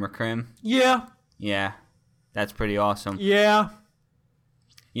Mortimer Krim. Yeah. Yeah, that's pretty awesome. Yeah.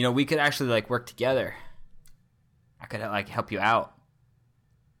 We could actually work together. I could help you out.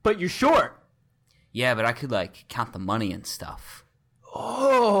 But you're short. Yeah, but I could count the money and stuff.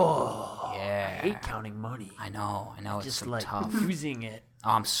 Oh. Yeah. I hate counting money. I know. It's Just so tough. using it. Oh,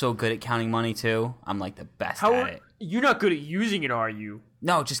 I'm so good at counting money too. I'm the best at it. You're not good at using it, are you?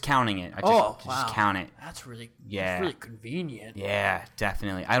 No, just counting it. I just wow. count it. That's really convenient. Yeah,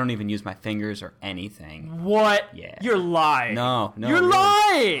 definitely. I don't even use my fingers or anything. What? Yeah. You're lying. No, You're really.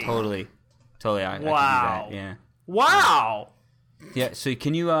 lying. Totally. I can do Wow. that. Yeah. Wow. Yeah. So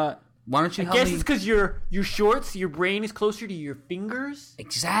can you? Why don't you I help guess me? it's because you're short, so your brain is closer to your fingers.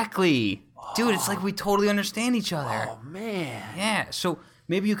 Exactly, dude. It's we totally understand each other. Oh man. Yeah. So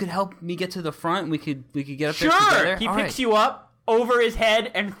maybe you could help me get to the front. And we could get up there Sure. together. He All picks right. you up over his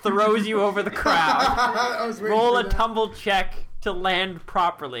head and throws you over the crowd. I was waiting Roll for a that. tumble check to land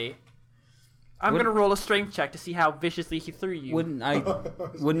properly. I'm gonna roll a strength check to see how viciously he threw you. Wouldn't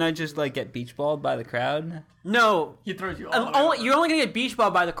I just get beach balled by the crowd? No, He throws you all the way over. you're only gonna get beach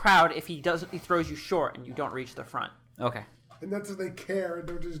balled by the crowd if he throws you short and you don't reach the front. Okay. And that's if they care and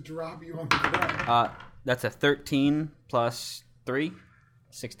they'll just drop you on the ground. That's a 13 plus 3,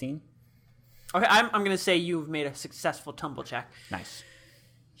 16. Okay, I'm gonna say you've made a successful tumble check. Nice.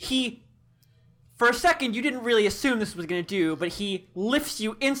 He For a second, you didn't really assume this was going to do, but he lifts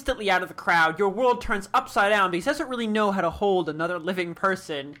you instantly out of the crowd. Your world turns upside down because he doesn't really know how to hold another living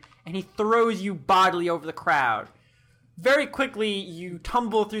person, and he throws you bodily over the crowd. Very quickly, you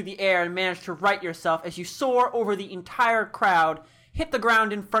tumble through the air and manage to right yourself as you soar over the entire crowd, hit the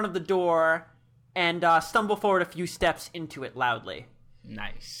ground in front of the door, and stumble forward a few steps into it loudly.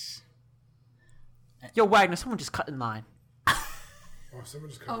 Nice. Yo, Wagner, someone just cut in line. Oh,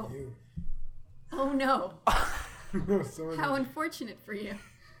 someone just cut you. Oh no. Someone How unfortunate for you.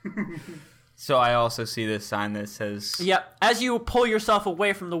 So I also see this sign that says... Yep. As you pull yourself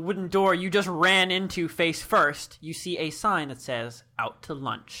away from the wooden door you just ran into face first, you see a sign that says, out to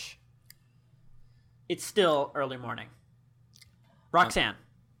lunch. It's still early morning. Roxanne.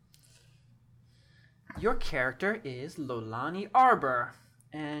 Your character is Lolani Arbor,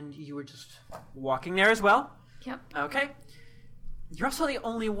 and you were just walking there as well? Yep. Okay. You're also the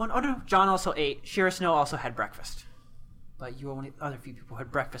only one... Oh, no. John also ate. Shira Snow also had breakfast. But you only other few people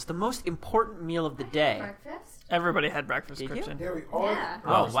had breakfast. The most important meal of the day. Breakfast? Everybody had breakfast, Did you? Christian. Yeah, we all. Yeah.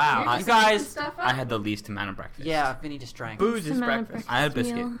 Oh, wow. You're You just guys... making stuff up? I had the least amount of breakfast. Yeah, Vinny just drank. Booze is Amount of breakfast. I had a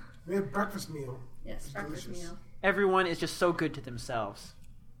biscuit. meal. We had breakfast meal. Yes, breakfast Delicious. meal. Everyone is just so good to themselves.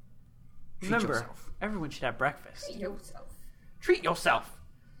 Remember, yourself. everyone should have breakfast. Treat yourself. Treat yourself.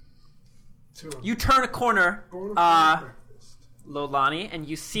 Two. You turn a corner, Going to breakfast. Lolani, and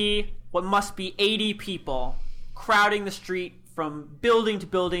you see what must be 80 people crowding the street from building to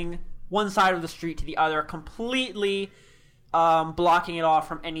building, one side of the street to the other, completely blocking it off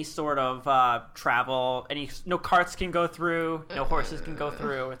from any sort of travel. No carts can go through, no horses can go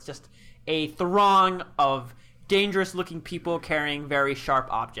through. It's just a throng of dangerous-looking people carrying very sharp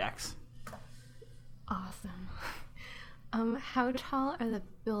objects. Awesome. How tall are the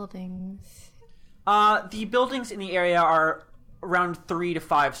buildings? The buildings in the area are around 3 to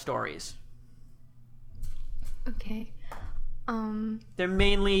 5 stories. Okay. They're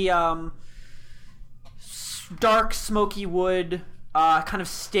mainly dark, smoky wood, kind of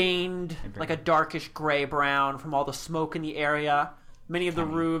stained like a darkish gray-brown from all the smoke in the area. Many of the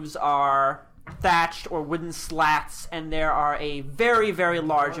roofs are thatched or wooden slats, and there are a very, very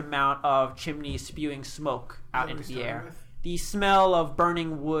large amount of chimneys spewing smoke out into the air. The smell of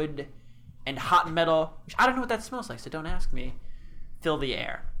burning wood and hot metal, which I don't know what that smells like, so don't ask me, fill the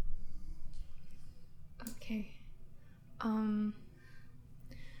air. Okay. Are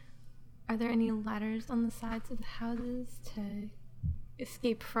there any ladders on the sides of the houses to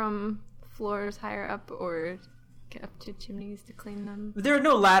escape from floors higher up or get up to chimneys to clean them? There are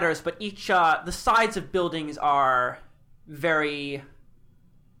no ladders, but each the sides of buildings are very.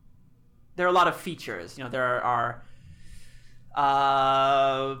 There are a lot of features. You know, there are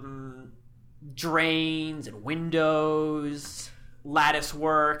drains and windows, lattice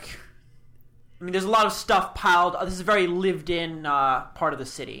work. I mean, there's a lot of stuff piled. This is a very lived-in part of the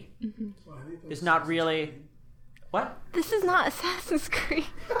city. Well, I think There's not really. What? This is not Assassin's Creed.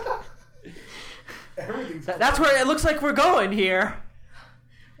 everything's. That's where it looks like we're going here.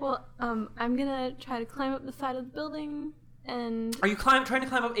 Well, I'm gonna try to climb up the side of the building and Are you trying to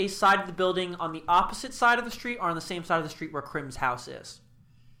climb up a side of the building on the opposite side of the street, or on the same side of the street where Krim's house is?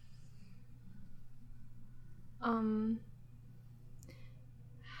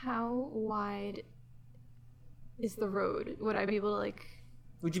 how wide is the road? Would I be able to like?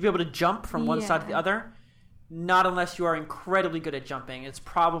 Would you be able to jump from one side to the Yeah. other? Not unless you are incredibly good at jumping. It's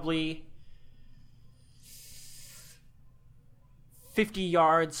probably 50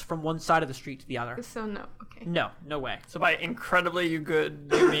 yards from one side of the street to the other. So no. Okay. No, no way. So by incredibly you good,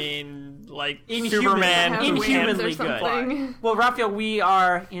 you mean like Inhuman- Superman Have who wings can't inhumanly or good. something. Well, Raphael, we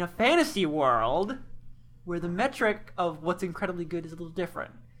are in a fantasy world where the metric of what's incredibly good is a little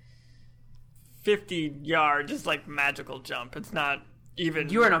different. 50 yards is like magical jump. It's not even.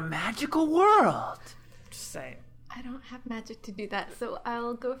 You're in a magical world. Just saying. I don't have magic to do that, so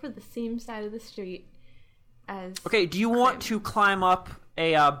I'll go for the same side of the street as. Okay, do you want to climb up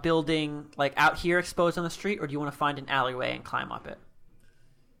a building like out here exposed on the street, or do you want to find an alleyway and climb up it?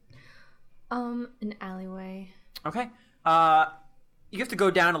 An alleyway. Okay. You have to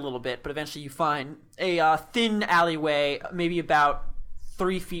go down a little bit, but eventually you find a thin alleyway, maybe about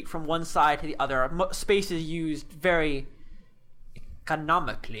 3 feet from one side to the other. Space is used very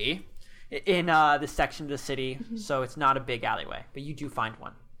economically in this section of the city, so it's not a big alleyway, but you do find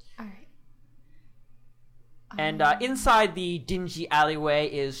one. All right. And inside the dingy alleyway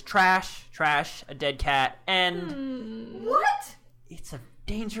is trash, a dead cat, and What? it's a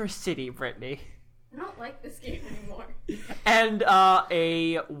dangerous city, Brittany. I don't like this game anymore. And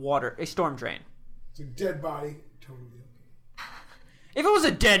a storm drain. It's a dead body. Totally. If it was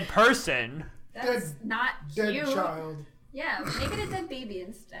a dead person, That's not Dead cute. child. Yeah, make it a dead baby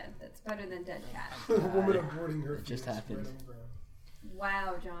instead. That's better than dead cat. A woman aborting her. just fetus happened. right on the ground.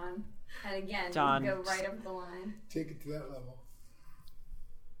 Wow, John. And again, John. you go right over the line. Take it to that level.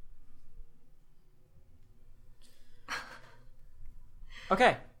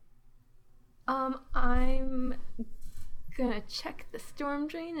 Okay. I'm gonna check the storm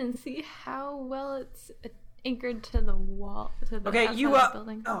drain and see how well it's anchored to the wall. To the Okay, outside you of the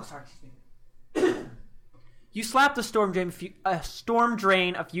building. Oh, sorry. Excuse me. You slap the storm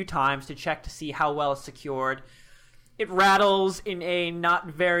drain a few times to check to see how well it's secured. It rattles in a not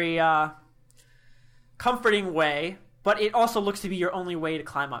very comforting way, but it also looks to be your only way to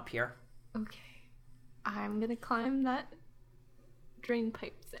climb up here. Okay, I'm gonna climb that drain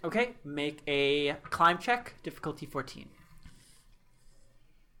pipe thing. Okay, make a climb check, difficulty 14.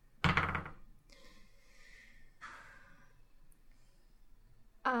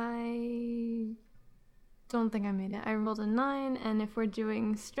 I don't think I made it. I rolled a 9, and if we're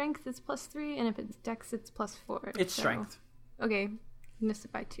doing strength, it's +3, and if it's dex, it's +4. It's so- strength. Okay, missed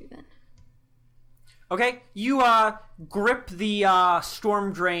it by 2 then. Okay, you grip the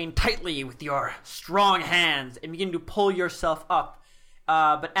storm drain tightly with your strong hands and begin to pull yourself up.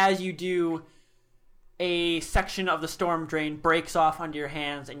 But as you do, a section of the storm drain breaks off under your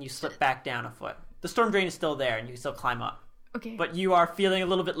hands and you slip back down a foot. The storm drain is still there and you can still climb up. Okay. But you are feeling a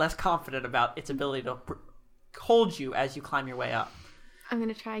little bit less confident about its ability to hold you as you climb your way up. I'm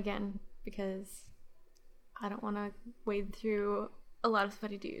gonna try again because I don't want to wade through a lot of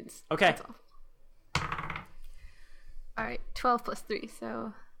sweaty dudes. Okay. That's awful. All right, 12 + 3,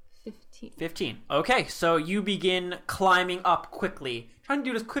 so 15. 15. Okay, so you begin climbing up quickly. Trying to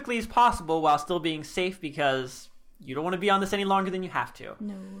do it as quickly as possible while still being safe because you don't want to be on this any longer than you have to.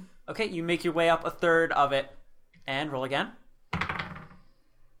 No. Okay, you make your way up a third of it. And roll again.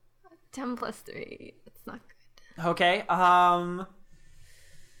 10 + 3. It's not good. Okay,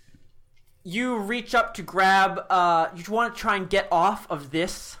 you reach up to grab, you want to try and get off of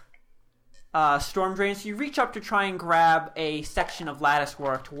this storm drain, so you reach up to try and grab a section of lattice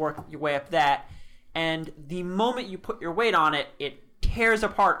work to work your way up that, and the moment you put your weight on it, it tears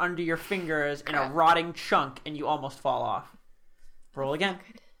apart under your fingers in a rotting chunk, and you almost fall off. Roll again.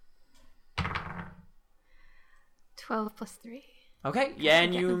 Good. 12 + 3. Okay, yeah,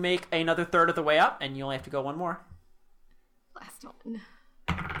 and you make another third of the way up, and you only have to go one more. Last one.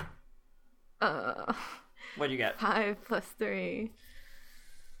 What do you get? 5 + 3.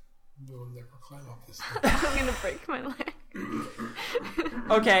 We'll never climb up this thing. I'm gonna break my leg.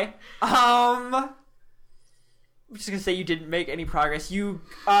 Okay. I'm just gonna say you didn't make any progress. You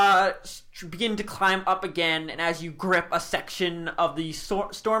begin to climb up again, and as you grip a section of the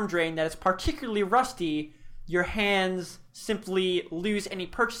storm drain that is particularly rusty, your hands simply lose any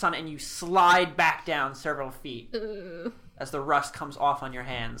purchase on it, and you slide back down several feet as the rust comes off on your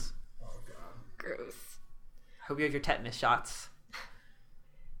hands. Gross. Hope you have your tetanus shots.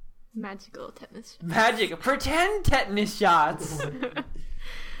 Magical tetanus. Magic, pretend tetanus shots.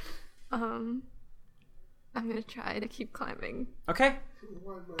 I'm gonna try to keep climbing. Okay.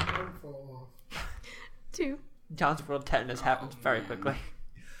 Why'd my arm fall off? 2. John's world tetanus happens very quickly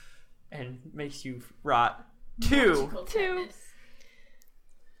and makes you rot. 2. Magical 2. tetanus.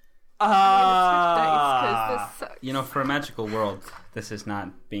 Dice, 'cause this sucks. You know, for a magical world, this is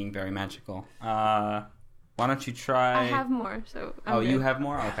not being very magical. Why don't you try? I have more, so. I'm you good. have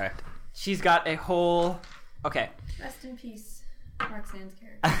more? Okay. She's got a whole. Okay. Rest in peace, Roxanne's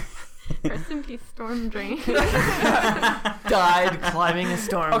character. Rest in peace, Storm Drain. Died climbing a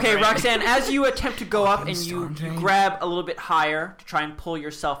storm. Okay, drain. Roxanne, as you attempt to go up and you grab a little bit higher to try and pull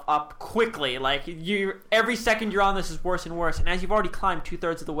yourself up quickly, like every second you're on this is worse and worse, and as you've already climbed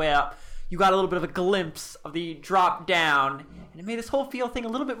 2/3 of the way up, you got a little bit of a glimpse of the drop down, and it made this whole thing a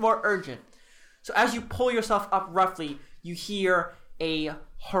little bit more urgent. So as you pull yourself up roughly, you hear a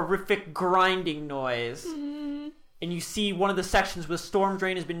horrific grinding noise. And you see one of the sections where the storm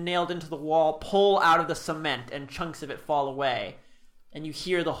drain has been nailed into the wall pull out of the cement and chunks of it fall away. And you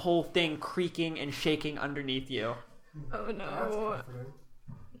hear the whole thing creaking and shaking underneath you. Oh That's no. comforting.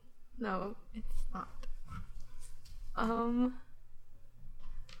 No, it's not.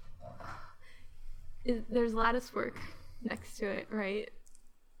 There's lattice work next to it, right?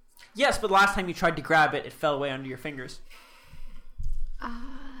 Yes, but last time you tried to grab it, it fell away under your fingers.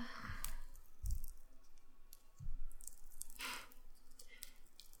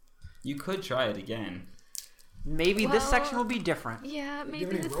 You could try it again. Maybe this Well, section will be different. Yeah, maybe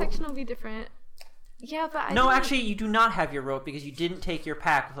any this rope? section will be different. Yeah, but I No, didn't- actually, you do not have your rope because you didn't take your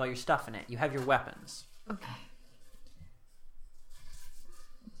pack with all your stuff in it. You have your weapons. Okay.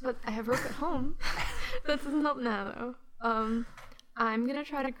 But I have rope at home. That doesn't help now, though. I'm gonna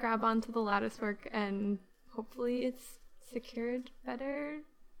try to grab onto the lattice work, and hopefully it's secured better.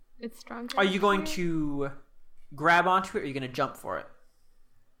 It's stronger. Are you going here. to grab onto it, or are you going to jump for it?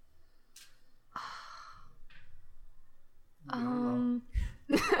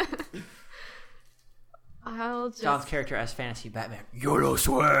 I'll just. John's character as Fantasy Batman. YOLO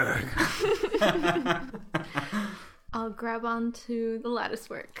swag! I'll grab onto the lattice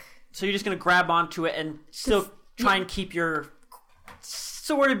work. So you're just going to grab onto it and still try and keep your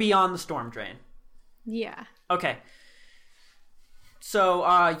sort of beyond the storm drain. Yeah. Okay.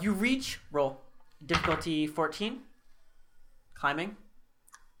 So you reach, roll difficulty 14, climbing.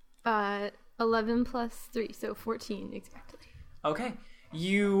 11 plus 3, so 14 exactly. Okay.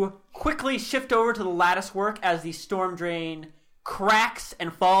 You quickly shift over to the lattice work as the storm drain cracks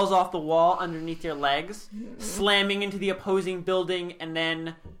and falls off the wall underneath your legs, slamming into the opposing building and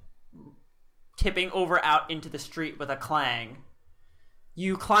then tipping over out into the street with a clang.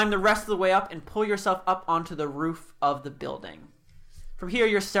 You climb the rest of the way up and pull yourself up onto the roof of the building. From here,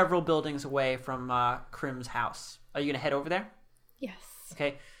 you're several buildings away from Krim's house. Are you going to head over there? Yes.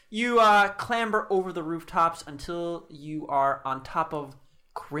 Okay. You clamber over the rooftops until you are on top of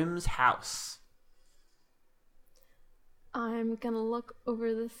Krim's house. I'm gonna look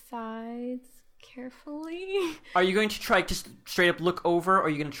over the sides carefully. Are you going to try just straight up look over, or are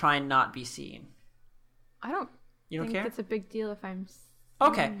you going to try and not be seen? I don't You don't think care? it's a big deal if I'm...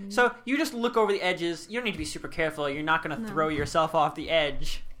 Okay, so you just look over the edges. You don't need to be super careful. You're not going to throw yourself off the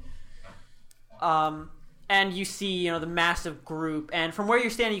edge. And you see, the massive group. And from where you're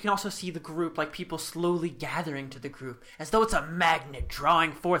standing, you can also see the group, like people slowly gathering to the group, as though it's a magnet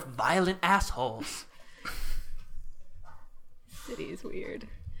drawing forth violent assholes. City is weird.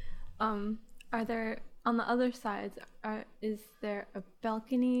 Are there... On the other sides, is there a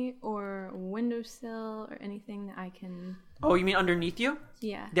balcony or a windowsill or anything that I can... Oh, you mean underneath you?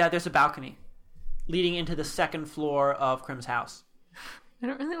 Yeah. Yeah, there's a balcony leading into the second floor of Krim's house. I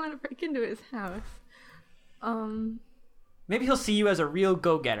don't really want to break into his house. Maybe he'll see you as a real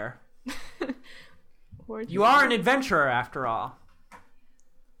go-getter. Or You are an adventurer, after all.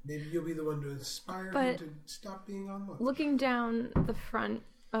 Maybe you'll be the one to inspire But- him to stop being on look. Looking down the front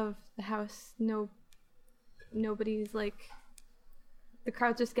of the house, nobody's like... The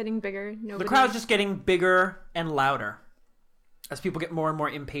crowd's just getting bigger. The crowd's just getting bigger and louder as people get more and more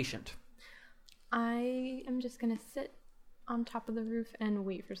impatient. I am just gonna sit on top of the roof and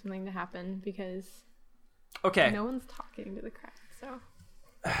wait for something to happen because Okay, no one's talking to the crowd. So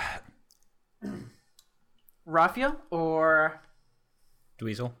Raphael or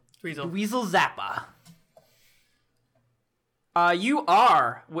Dweezil. Weasel Zappa? You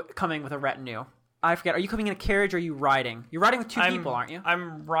are coming with a retinue. I forget. Are you coming in a carriage or are you riding? You're riding with two people, aren't you?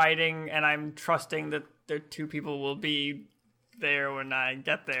 I'm riding, and I'm trusting that the two people will be there when I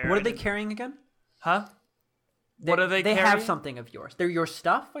get there. What are they carrying again? Huh? What are they They carrying? have something of yours. They're your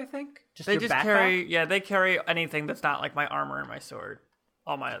stuff, I think. They your just backpack? carry. Yeah, they carry anything that's not like my armor and my sword.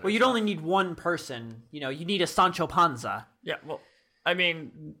 All my other. Well, you'd stuff. only need one person. You need a Sancho Panza. Yeah. Well, I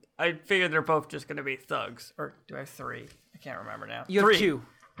mean, I figured they're both just going to be thugs. Or do I have three? I can't remember now. You have Three. two.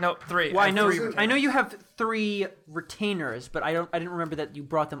 No, three. Well, I have know. three I know you have 3 retainers, but I didn't remember that you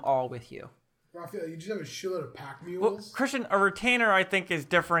brought them all with you. Raphael, you just have a shitload of pack Well, mules. Christian, a retainer I think is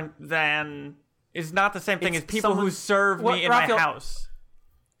different than is not the same thing It's as people who someone- serve Well, me in Raphael- my house.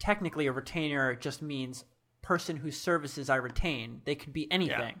 Technically, a retainer just means person whose services I retain. They could be Yeah.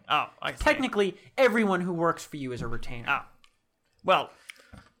 anything. Oh, I see. Technically, everyone who works for you is a retainer. Oh. Well,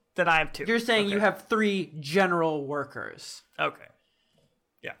 then I have 2. You're saying Okay. you have 3 general workers. Okay.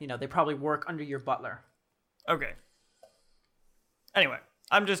 They probably work under your butler. Okay. Anyway,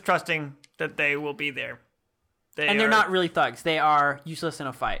 I'm just trusting that they will be there. And they're not really thugs. They are useless in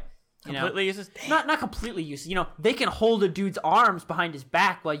a fight. completely useless. Not completely useless. They can hold a dude's arms behind his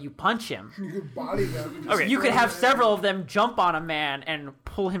back while you punch him. You could body them. Okay. You could have several of them jump on a man and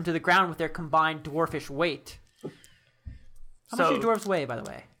pull him to the ground with their combined dwarfish weight. How much do dwarves weigh, by the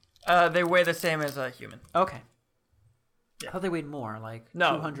way? They weigh the same as a human. Okay. I thought they weighed more, like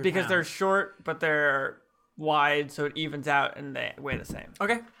No, 200 because they're pounds. short, but they're wide, so it evens out, and they weigh the same.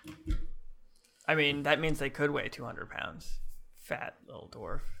 Okay. I mean, that means they could weigh 200 pounds. Fat little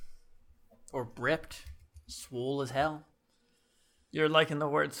dwarf. Or ripped. Swole as hell. You're liking the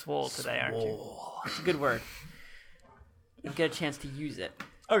word swole today, aren't you? Swole. It's a good word. You'll get a chance to use it.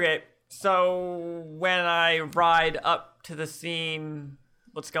 Okay, so when I ride up to the scene,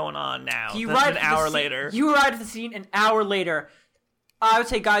 what's going on now? You That's ride an to the hour scene- later. You arrive at the scene an hour later. I would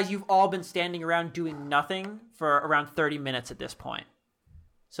say, guys, you've all been standing around doing nothing for around 30 minutes at this point.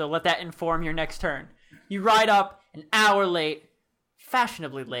 So let that inform your next turn. You ride up an hour late,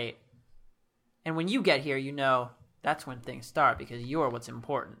 fashionably late. And when you get here, you know that's when things start because you're what's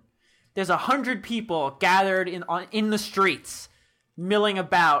important. There's 100 people gathered in the streets, milling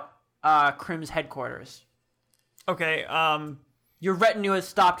about Crim's headquarters. Okay, Your retinue has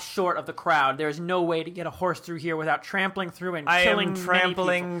stopped short of the crowd. There is no way to get a horse through here without trampling through and I killing am many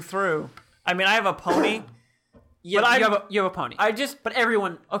trampling people. through. I mean, I have a pony. Yeah, But you have a pony. But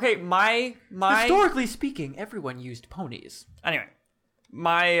everyone, Okay, my historically speaking, everyone used ponies. anyway,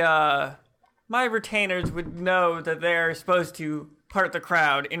 my retainers would know that they're supposed to part the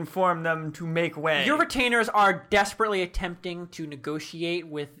crowd, inform them to make way. Your retainers are desperately attempting to negotiate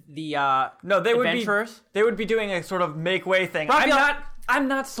with the no, they adventurers. would be doing a sort of make way thing. Raphael, I'm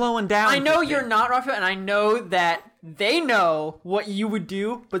not slowing down. I know Christian. you're not, Raphael, and I know that they know what you would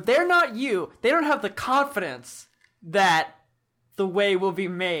do, but they're not you. They don't have the confidence that the way will be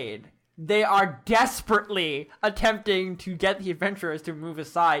made. They are desperately attempting to get the adventurers to move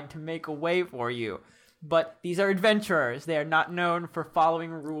aside to make a way for you. But these are adventurers. They are not known for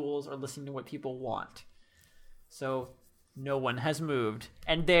following rules or listening to what people want. So no one has moved.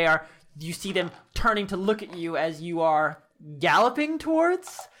 And you see them turning to look at you as you are galloping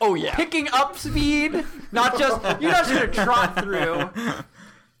towards. Oh, yeah. Picking up speed. You're not just gonna trot through.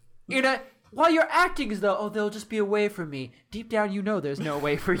 While you're acting as though, they'll just be away from me. Deep down, you know there's no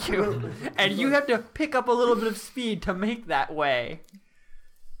way for you. And you have to pick up a little bit of speed to make that way.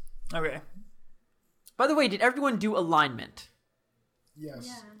 Okay. By the way, did everyone do alignment? Yes.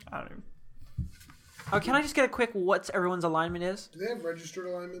 Yeah. I don't know. Oh, can I just get a quick what's everyone's alignment is? Do they have registered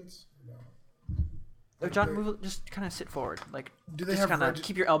alignments? No. Oh, John, just kind of sit forward. Like, Do they just have kind of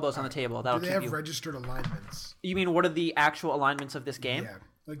keep your elbows on the table. That'll Do they keep have you. registered alignments? You mean what are the actual alignments of this game? Yeah.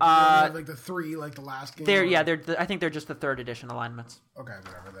 Like, do they have, like the 3, like the last game? I think they're just the 3rd edition alignments. Okay,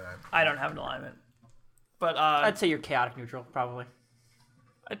 whatever. Then I don't have an alignment. But I'd say you're chaotic neutral, probably.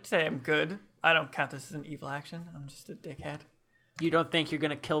 I'd say I'm good. I don't count this as an evil action. I'm just a dickhead. You don't think you're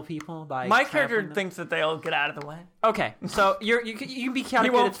gonna kill people by My trampling character them? thinks that they'll get out of the way. Okay, so you can be chaotic He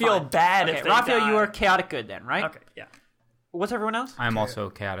good. won't it's feel fine. bad Okay, if they Raphael, die. you are chaotic good then, right? Okay, yeah. What's everyone else? I'm also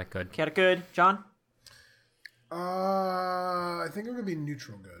chaotic good. Chaotic good. John. I think I'm gonna be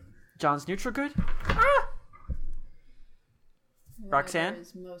neutral good. John's neutral good. Roxanne? Whoever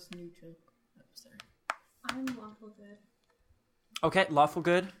is most neutral. Oh, sorry. I'm lawful good. Okay, lawful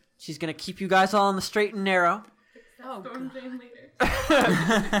good. She's gonna keep you guys all on the straight and narrow. Oh, God. Stormdrain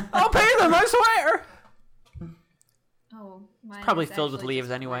later. I'll pay them, I swear. Oh, mine Probably is filled with actually leaves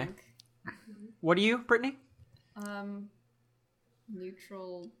just anyway. blank. What are you, Brittany?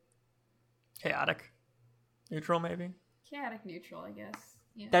 Neutral, Chaotic. Neutral, maybe? chaotic neutral, I guess.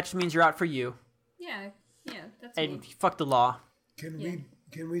 Yeah. That just means you're out for you, yeah, that's and me. fuck the law. Can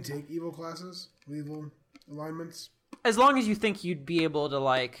Yeah. we take evil classes? Evil alignments? As long as you think you'd be able to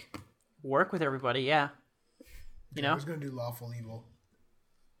like work with everybody, yeah. You I know, was gonna do lawful evil.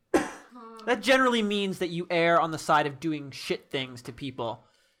 that generally means that you err on the side of doing shit things to people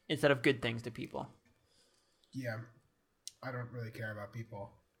instead of good things to people. Yeah, I don't really care about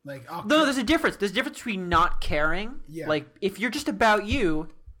people. Like, I'll No, there's a difference. There's a difference between not caring. Yeah. Like, if you're just about you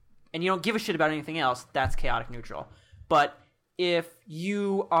and you don't give a shit about anything else, that's chaotic neutral. But if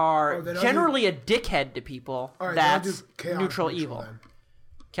you are Oh, then I'll generally a dickhead to people, All right, then I'll that's do chaotic neutral evil. then.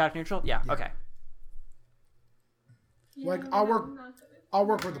 Chaotic neutral? Yeah, okay. Like, Yeah, I'll no, work- I'm not good at I'll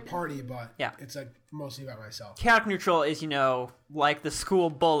work with the party, but Yeah. it's like mostly about myself. Chaotic neutral is, like the school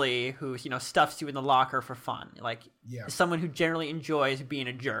bully who, stuffs you in the locker for fun. Like, Yeah. someone who generally enjoys being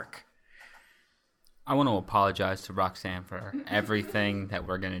a jerk. I want to apologize to Roxanne for everything that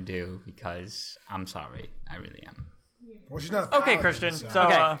we're gonna do because I'm sorry. I really am. Well, she's not. a Okay, paladin, Christian. so- So,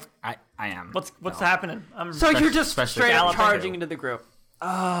 Okay. I am. what's No. happening? I'm So you're just especially straight up galloping. charging into the group.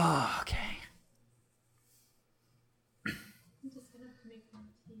 Oh, okay. I'm just gonna make my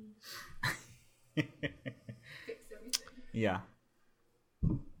tea. Fix everything. Yeah.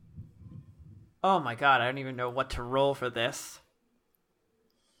 Oh my god, I don't even know what to roll for this.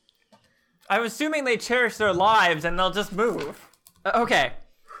 I'm assuming they cherish their lives and they'll just move. Okay,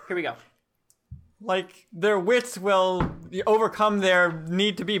 here we go. Like, their wits will overcome their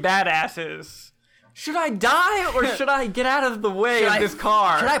need to be badasses. Should I die or should I get out of the way of this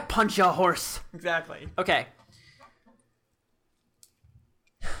car? Should I punch a horse? Exactly. Okay.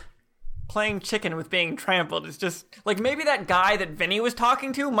 Playing chicken with being trampled is just like maybe that guy that Vinny was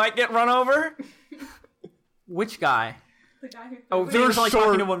talking to might get run over. Which guy? The guy who Oh, They're Vinny was only talking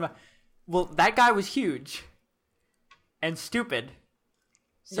short. to one. Well, that guy was huge and stupid.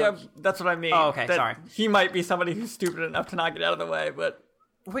 So Yeah, that's what I mean. Oh, okay, That sorry. He might be somebody who's stupid enough to not get out of the way, but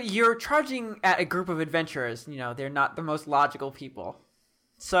Well, you're charging at a group of adventurers. You know, they're not the most logical people.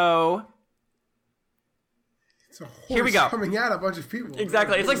 So It's a horse Here we go. coming at a bunch of people.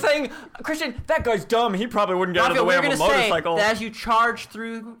 Exactly. It's like saying, Christian, that guy's dumb. He probably wouldn't get out of the Raphael, way we're of a going to say motorcycle. that as you charge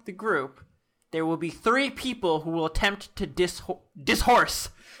through the group, there will be 3 people who will attempt to dishorse,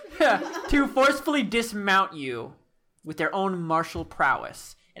 to forcefully dismount you with their own martial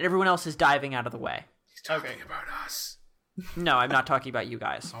prowess, and everyone else is diving out of the way. He's talking about us. No, I'm not talking about you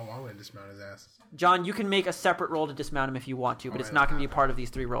guys. Oh, I'm going to dismount his ass. John, you can make a separate roll to dismount him if you want to, but it's not going to be a part of these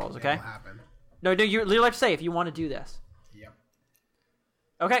 3 rolls, okay? It'll happen. No, you're allowed to say if you want to do this. Yep.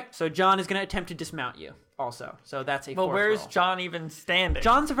 Okay, so John is going to attempt to dismount you also. So that's a Well, 4th where's roll. John even standing?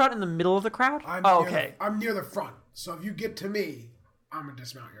 John's about in the middle of the crowd. I'm near the front. So if you get to me, I'm going to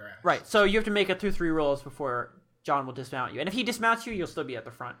dismount your ass. Right, so you have to make it through 3 rolls before John will dismount you. And if he dismounts you, you'll still be at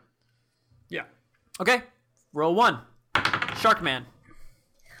the front. Yeah. Okay, roll 1. Sharkman.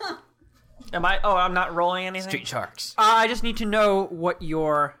 Am I? Oh, I'm not rolling anything? Street sharks. I just need to know what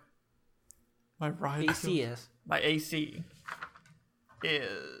your My ride AC is. My AC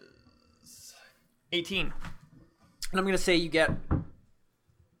is 18. And I'm going to say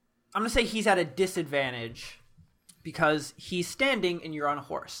he's at a disadvantage because he's standing and you're on a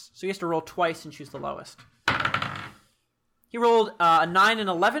horse. So he has to roll twice and choose the lowest. He rolled a 9 and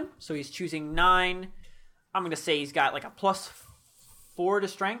 11, so he's choosing 9. I'm going to say he's got like a +4 to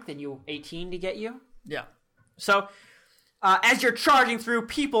strength and you 18 to get you. Yeah. So, as you're charging through,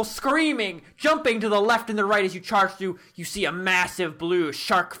 people screaming, jumping to the left and the right as you charge through, you see a massive blue,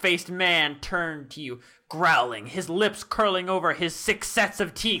 shark-faced man turn to you, growling, his lips curling over his 6 sets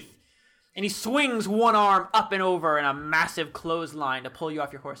of teeth. And he swings one arm up and over in a massive clothesline to pull you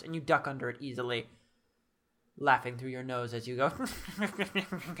off your horse, and you duck under it easily, laughing through your nose as you go.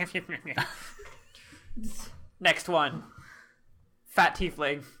 Next one. Fat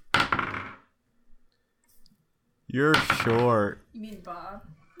tiefling. You're short. You mean Bob?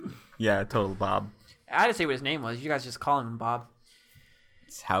 Yeah, total Bob. I didn't say what his name was. You guys just call him Bob.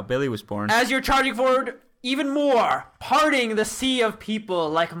 It's how Billy was born. As you're charging forward even more, parting the sea of people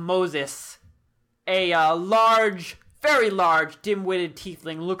like Moses, a large, very large, dim-witted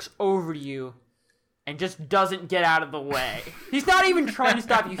tiefling looks over you and just doesn't get out of the way. He's not even trying to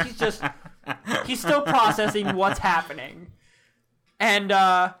stop you. He's still processing what's happening. And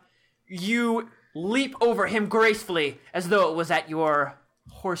you leap over him gracefully as though it was at your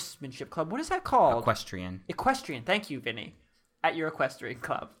horsemanship club. What is that called? Equestrian. Equestrian. Thank you, Vinny. At your equestrian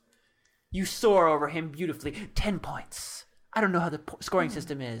club. You soar over him beautifully. 10 points. I don't know how the scoring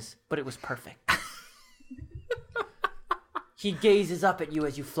system is, but it was perfect. He gazes up at you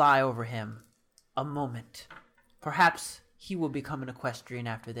as you fly over him. A moment. Perhaps he will become an equestrian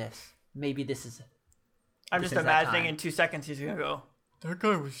after this. Maybe this is... I'm This just is that imagining time. in 2 seconds he's going to go, that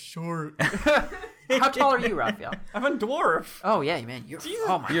guy was short. How tall are you, Raphael? I'm a dwarf. Oh, yeah, man.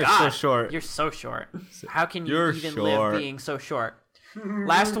 Oh, my You're God. so short. You're so short. How can you You're even short. live being so short?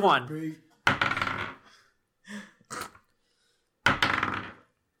 Last one. Big.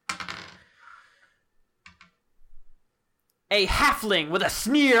 A halfling with a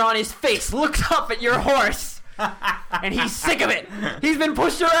sneer on his face looks up at your horse. And he's sick of it. He's been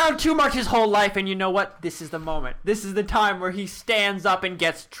pushed around too much his whole life, and you know what? This is the moment. This is the time where he stands up and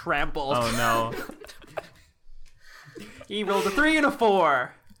gets trampled. Oh no. He rolled a 3 and a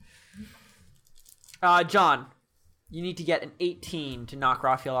 4. John, you need to get an 18 to knock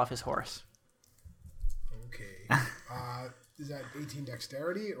Raphael off his horse. Okay. Is that 18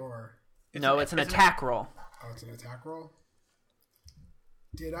 dexterity or... No, it's an attack roll. Oh, it's an attack roll?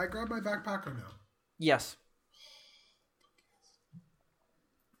 Did I grab my backpack or no? Yes.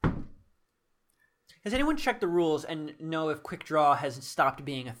 Has anyone checked the rules and know if quick draw has stopped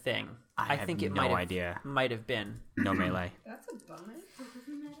being a thing? I have think it no might have, idea. might have been. No melee. That's a bummer. It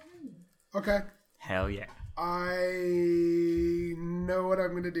doesn't matter to me. Okay. Hell yeah. I know what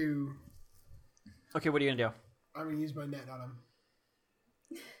I'm going to do. Okay, what are you gonna do? I'm going to use my net on him.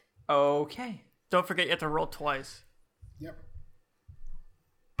 Okay. Don't forget you have to roll twice. Yep.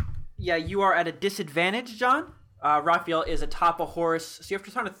 Yeah, you are at a disadvantage, John. Raphael is atop a horse, so you have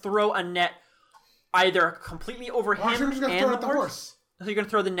to try to throw a net either completely over Well, him I'm just going to and throw it the at the horse. horse. So you're gonna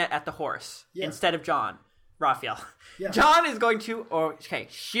throw the net at the horse Yeah. instead of John. Raphael. Yeah. John is going to,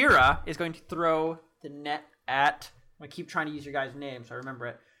 Shira is going to throw the net at. I keep trying to use your guys' names so I remember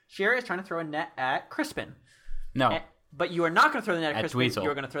it. Shira is trying to throw a net at Crispin. No. But you are not going to throw the net at At Crispin. Dweezil.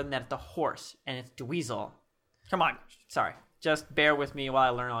 You are going to throw the net at the horse, and it's Dweezil. Come on. Sorry. Just bear with me while I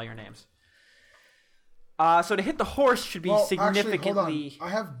learn all your names. So to hit the horse should be Well, significantly... actually,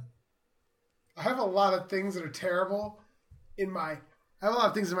 hold on. I have a lot of things that are terrible in my I have a lot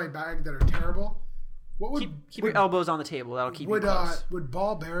of things in my bag that are terrible. What would Keep your elbows on the table. That'll keep you would close. would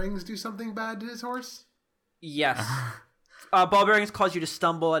ball bearings do something bad to his horse? Yes. Ball bearings cause you to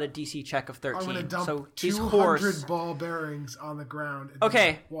stumble at a DC check of 13. I'm gonna dump So his 200 horse. ball bearings on the ground and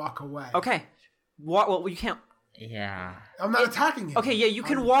Okay. then walk away. Okay. Well, you can't. Yeah. I'm not attacking him. Okay, yeah, you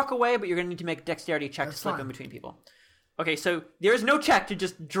can walk away, but you're gonna need to make a dexterity check to That's slip fine. in between people. Okay, so there's no check to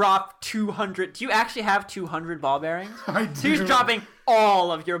just drop 200. Do you actually have 200 ball bearings? I So you're do. dropping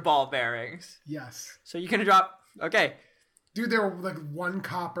all of your ball bearings. Yes. So you can drop. Okay. Dude, they were like 1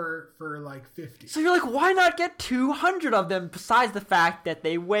 copper for like 50. So you're like, why not get 200 of them? Besides the fact that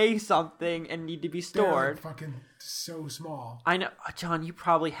they weigh something and need to be They're stored. like fucking so small. I know, John. You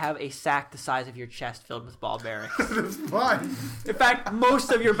probably have a sack the size of your chest filled with ball bearings. That's fine. In fact, most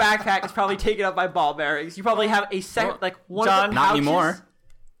of your backpack is probably taken up by ball bearings. You probably have a Well, like one John, of the Not pouches. anymore.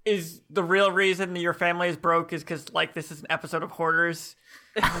 Is the real reason that your family is broke is because like this is an episode of Hoarders?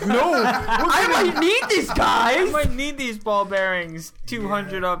 I might need these I guys. might need these ball bearings.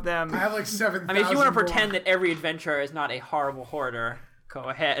 200 of them. I have like 7,000. I mean, if you want to more. pretend that every adventurer is not a horrible hoarder, go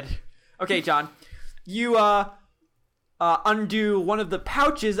ahead. Okay, John, you undo one of the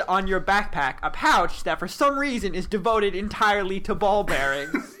pouches on your backpack, a pouch that for some reason is devoted entirely to ball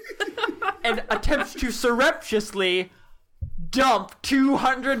bearings, and attempts to surreptitiously dump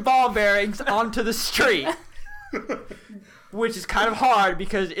 200 ball bearings onto the street, which is kind of hard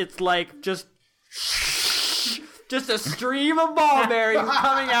because it's like just a stream of ball bearings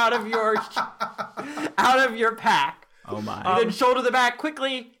coming out of your pack. Oh my. You then shoulder the bag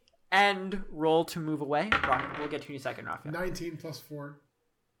quickly and roll to move away. We'll get to you in a second, Raphael. 19 plus 4.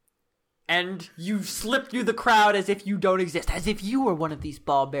 And you slip through the crowd as if you don't exist, as if you were one of these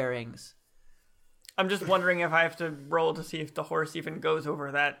ball bearings. I'm just wondering if I have to roll to see if the horse even goes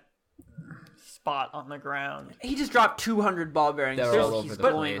over that spot on the ground. He just dropped 200 ball bearings, They're so all over he's the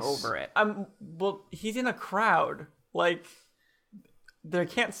going place. over it. Well, he's in a crowd. Like, they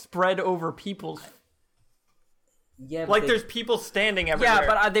can't spread over people's. Yeah. Like, there's people standing everywhere. Yeah,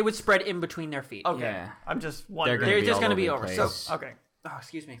 but they would spread in between their feet. Okay. Yeah. I'm just They're wondering. They're be just all gonna be over over. the So- place. Okay. Oh,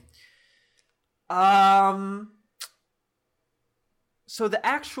 excuse me. So the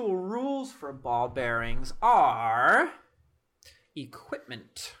actual rules for ball bearings are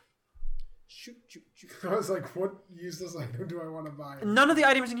equipment. Shoot. I was like, what useless item do I want to buy? None of the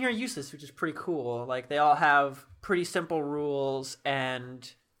items in here are useless, which is pretty cool. Like, they all have pretty simple rules, and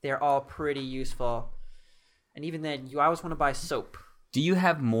they're all pretty useful. And even then, you always want to buy soap. Do you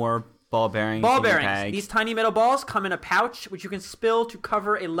have more ball bearings? Ball in your bearings. bag? These tiny metal balls come in a pouch, which you can spill to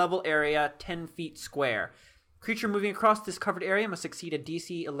cover a level area 10 feet square. Creature moving across this covered area must succeed a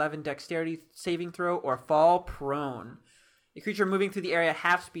DC 11 dexterity saving throw or fall prone. A creature moving through the area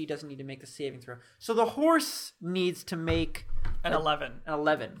half speed doesn't need to make the saving throw. So the horse needs to make An 11. an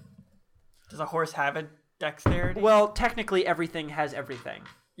 11. Does a horse have a dexterity? Well, technically everything has everything.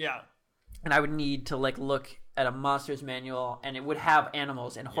 yeah. And I would need to look at a monster's manual, and it would have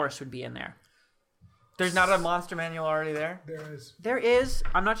animals, and horse would be in there. There's not a monster manual already there? There is. There is.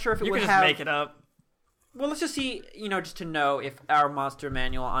 I'm not sure if it You would can just have. make it up. Well, let's just see. Just to know if our monster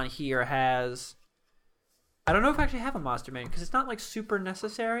manual on here has. I don't know if I actually have a monster manual because it's not super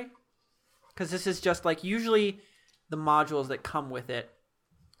necessary. Because this is just usually the modules that come with it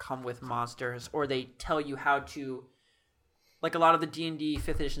come with monsters, or they tell you how to. A lot of the D&D 5th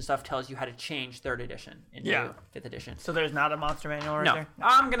edition stuff tells you how to change 3rd edition into Yeah. 5th edition. So there's not a monster manual right No, there?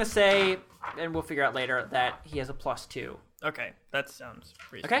 I'm going to say, and we'll figure out later, that he has a +2. Okay, that sounds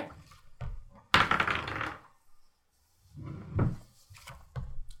reasonable. Okay?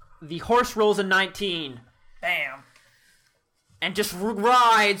 The horse rolls a 19 Bam. and just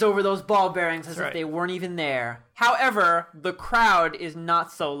rides over those ball bearings as That's right. if they weren't even there. However, the crowd is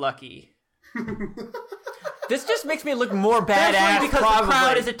not so lucky. This just makes me look more That's badass, because probably. the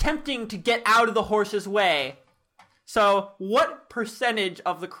crowd is attempting to get out of the horse's way. So, what percentage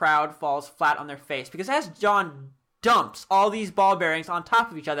of the crowd falls flat on their face? Because as John dumps all these ball bearings on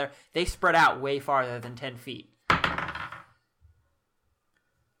top of each other, they spread out way farther than 10 feet.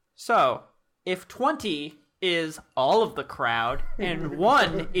 So, if 20 is all of the crowd, and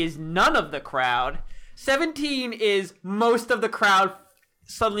 1 is none of the crowd, 17 is most of the crowd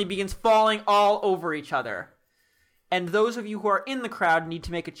suddenly begins falling all over each other. And those of you who are in the crowd need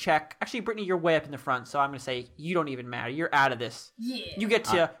to make a check. Actually, Brittany, you're way up in the front, so I'm going to say you don't even matter. You're out of this. Yeah. You get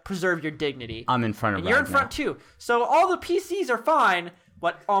to preserve your dignity. I'm in front of And you're in Ragnar. front too. So all the PCs are fine,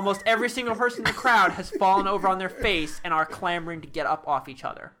 but almost every single person in the crowd has fallen over on their face and are clamoring to get up off each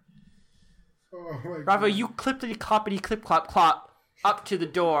other. Oh my Bravo, you clippity-cloppity clip-clop-clop up to the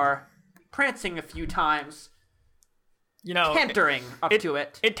door, prancing a few times. cantering up to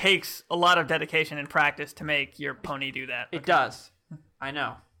it. It takes a lot of dedication and practice to make your pony do that. It does. I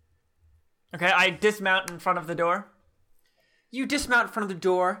know. Okay, I dismount in front of the door. You dismount in front of the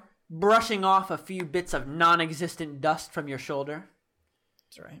door, brushing off a few bits of non-existent dust from your shoulder.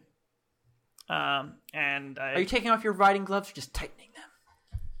 That's right. And Are you taking off your riding gloves or just tightening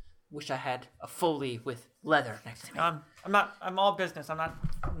them? Wish I had a Foley with leather next to me. I'm all business. I'm not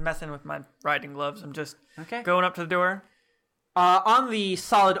messing with my riding gloves. I'm just Okay. going up to the door. On the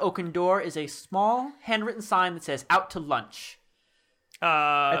solid oaken door is a small handwritten sign that says "Out to lunch."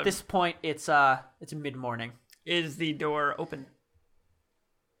 At this point, it's mid-morning. Is the door open?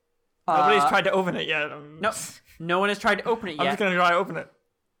 Nobody's tried to open it yet. No, no one has tried to open it yet. I'm just gonna try to open it.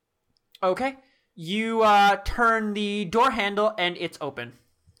 Okay, you turn the door handle and it's open.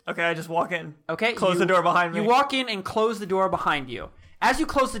 Okay, I just walk in. Okay, Close the door behind me. You walk in and close the door behind you. As you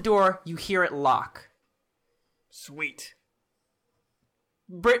close the door, you hear it lock. Sweet.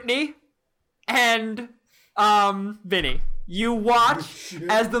 Brittany and Vinny, you watch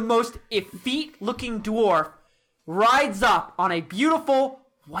as the most effete-looking dwarf rides up on a beautiful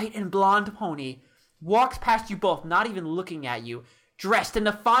white and blonde pony, walks past you both, not even looking at you, dressed in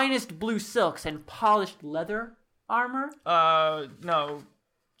the finest blue silks and polished leather armor. No.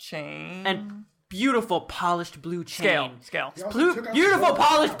 Chain. And beautiful polished blue chain. Scale. Beautiful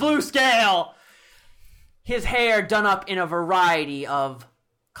polished blue scale. His hair done up in a variety of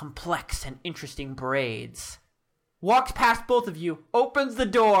complex and interesting braids. Walks past both of you, opens the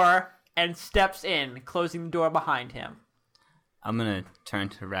door, and steps in, closing the door behind him. I'm gonna turn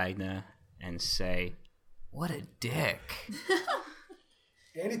to Ragnar and say, "What a dick."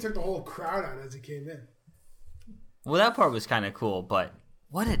 And he took the whole crowd out as he came in. Well, that part was kind of cool, but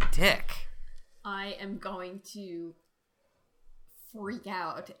what a dick. I am going to freak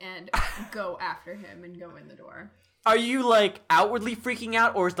out and go after him and go in the door. Are you, like, outwardly freaking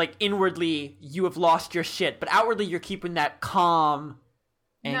out, or is, like, inwardly you have lost your shit, but outwardly you're keeping that calm,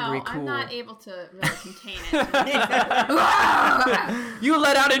 angry, no, cool? I'm not able to really contain it. You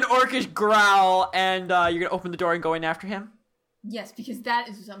let out an orcish growl, and you're gonna open the door and go in after him? Yes, because that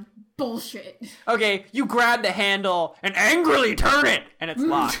is some bullshit. Okay, you grab the handle and angrily turn it, and it's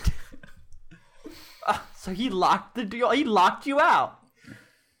locked. So he locked the door. He locked you out.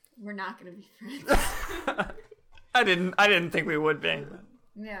 We're not gonna be friends. I didn't think we would be.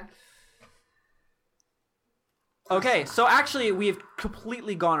 Yeah. Okay, so actually we've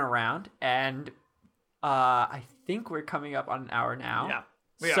completely gone around, and I think we're coming up on an hour now. Yeah,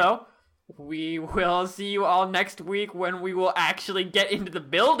 we are. So we will see you all next week when we will actually get into the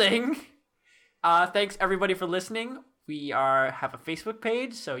building. Thanks everybody for listening. We have a Facebook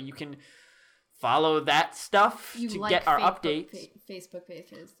page, so you can follow that stuff to get our updates. Facebook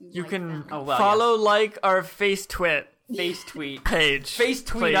pages. You can Oh, well, follow, like our face tweet page. Face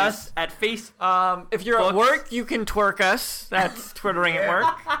tweet please. us at face. If you're at work, you can twerk us. That's twittering at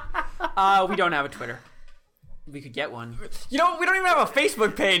work. We don't have a Twitter. We could get one. We don't even have a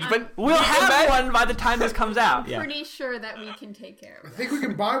Facebook page, but We'll have one by the time this comes out. Pretty sure that we can take care of I it. think we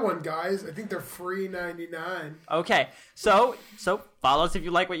can buy one, guys. I think they're free $99. Okay, so follow us if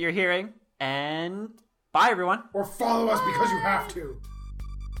you like what you're hearing, and bye everyone. Or follow us because you have to.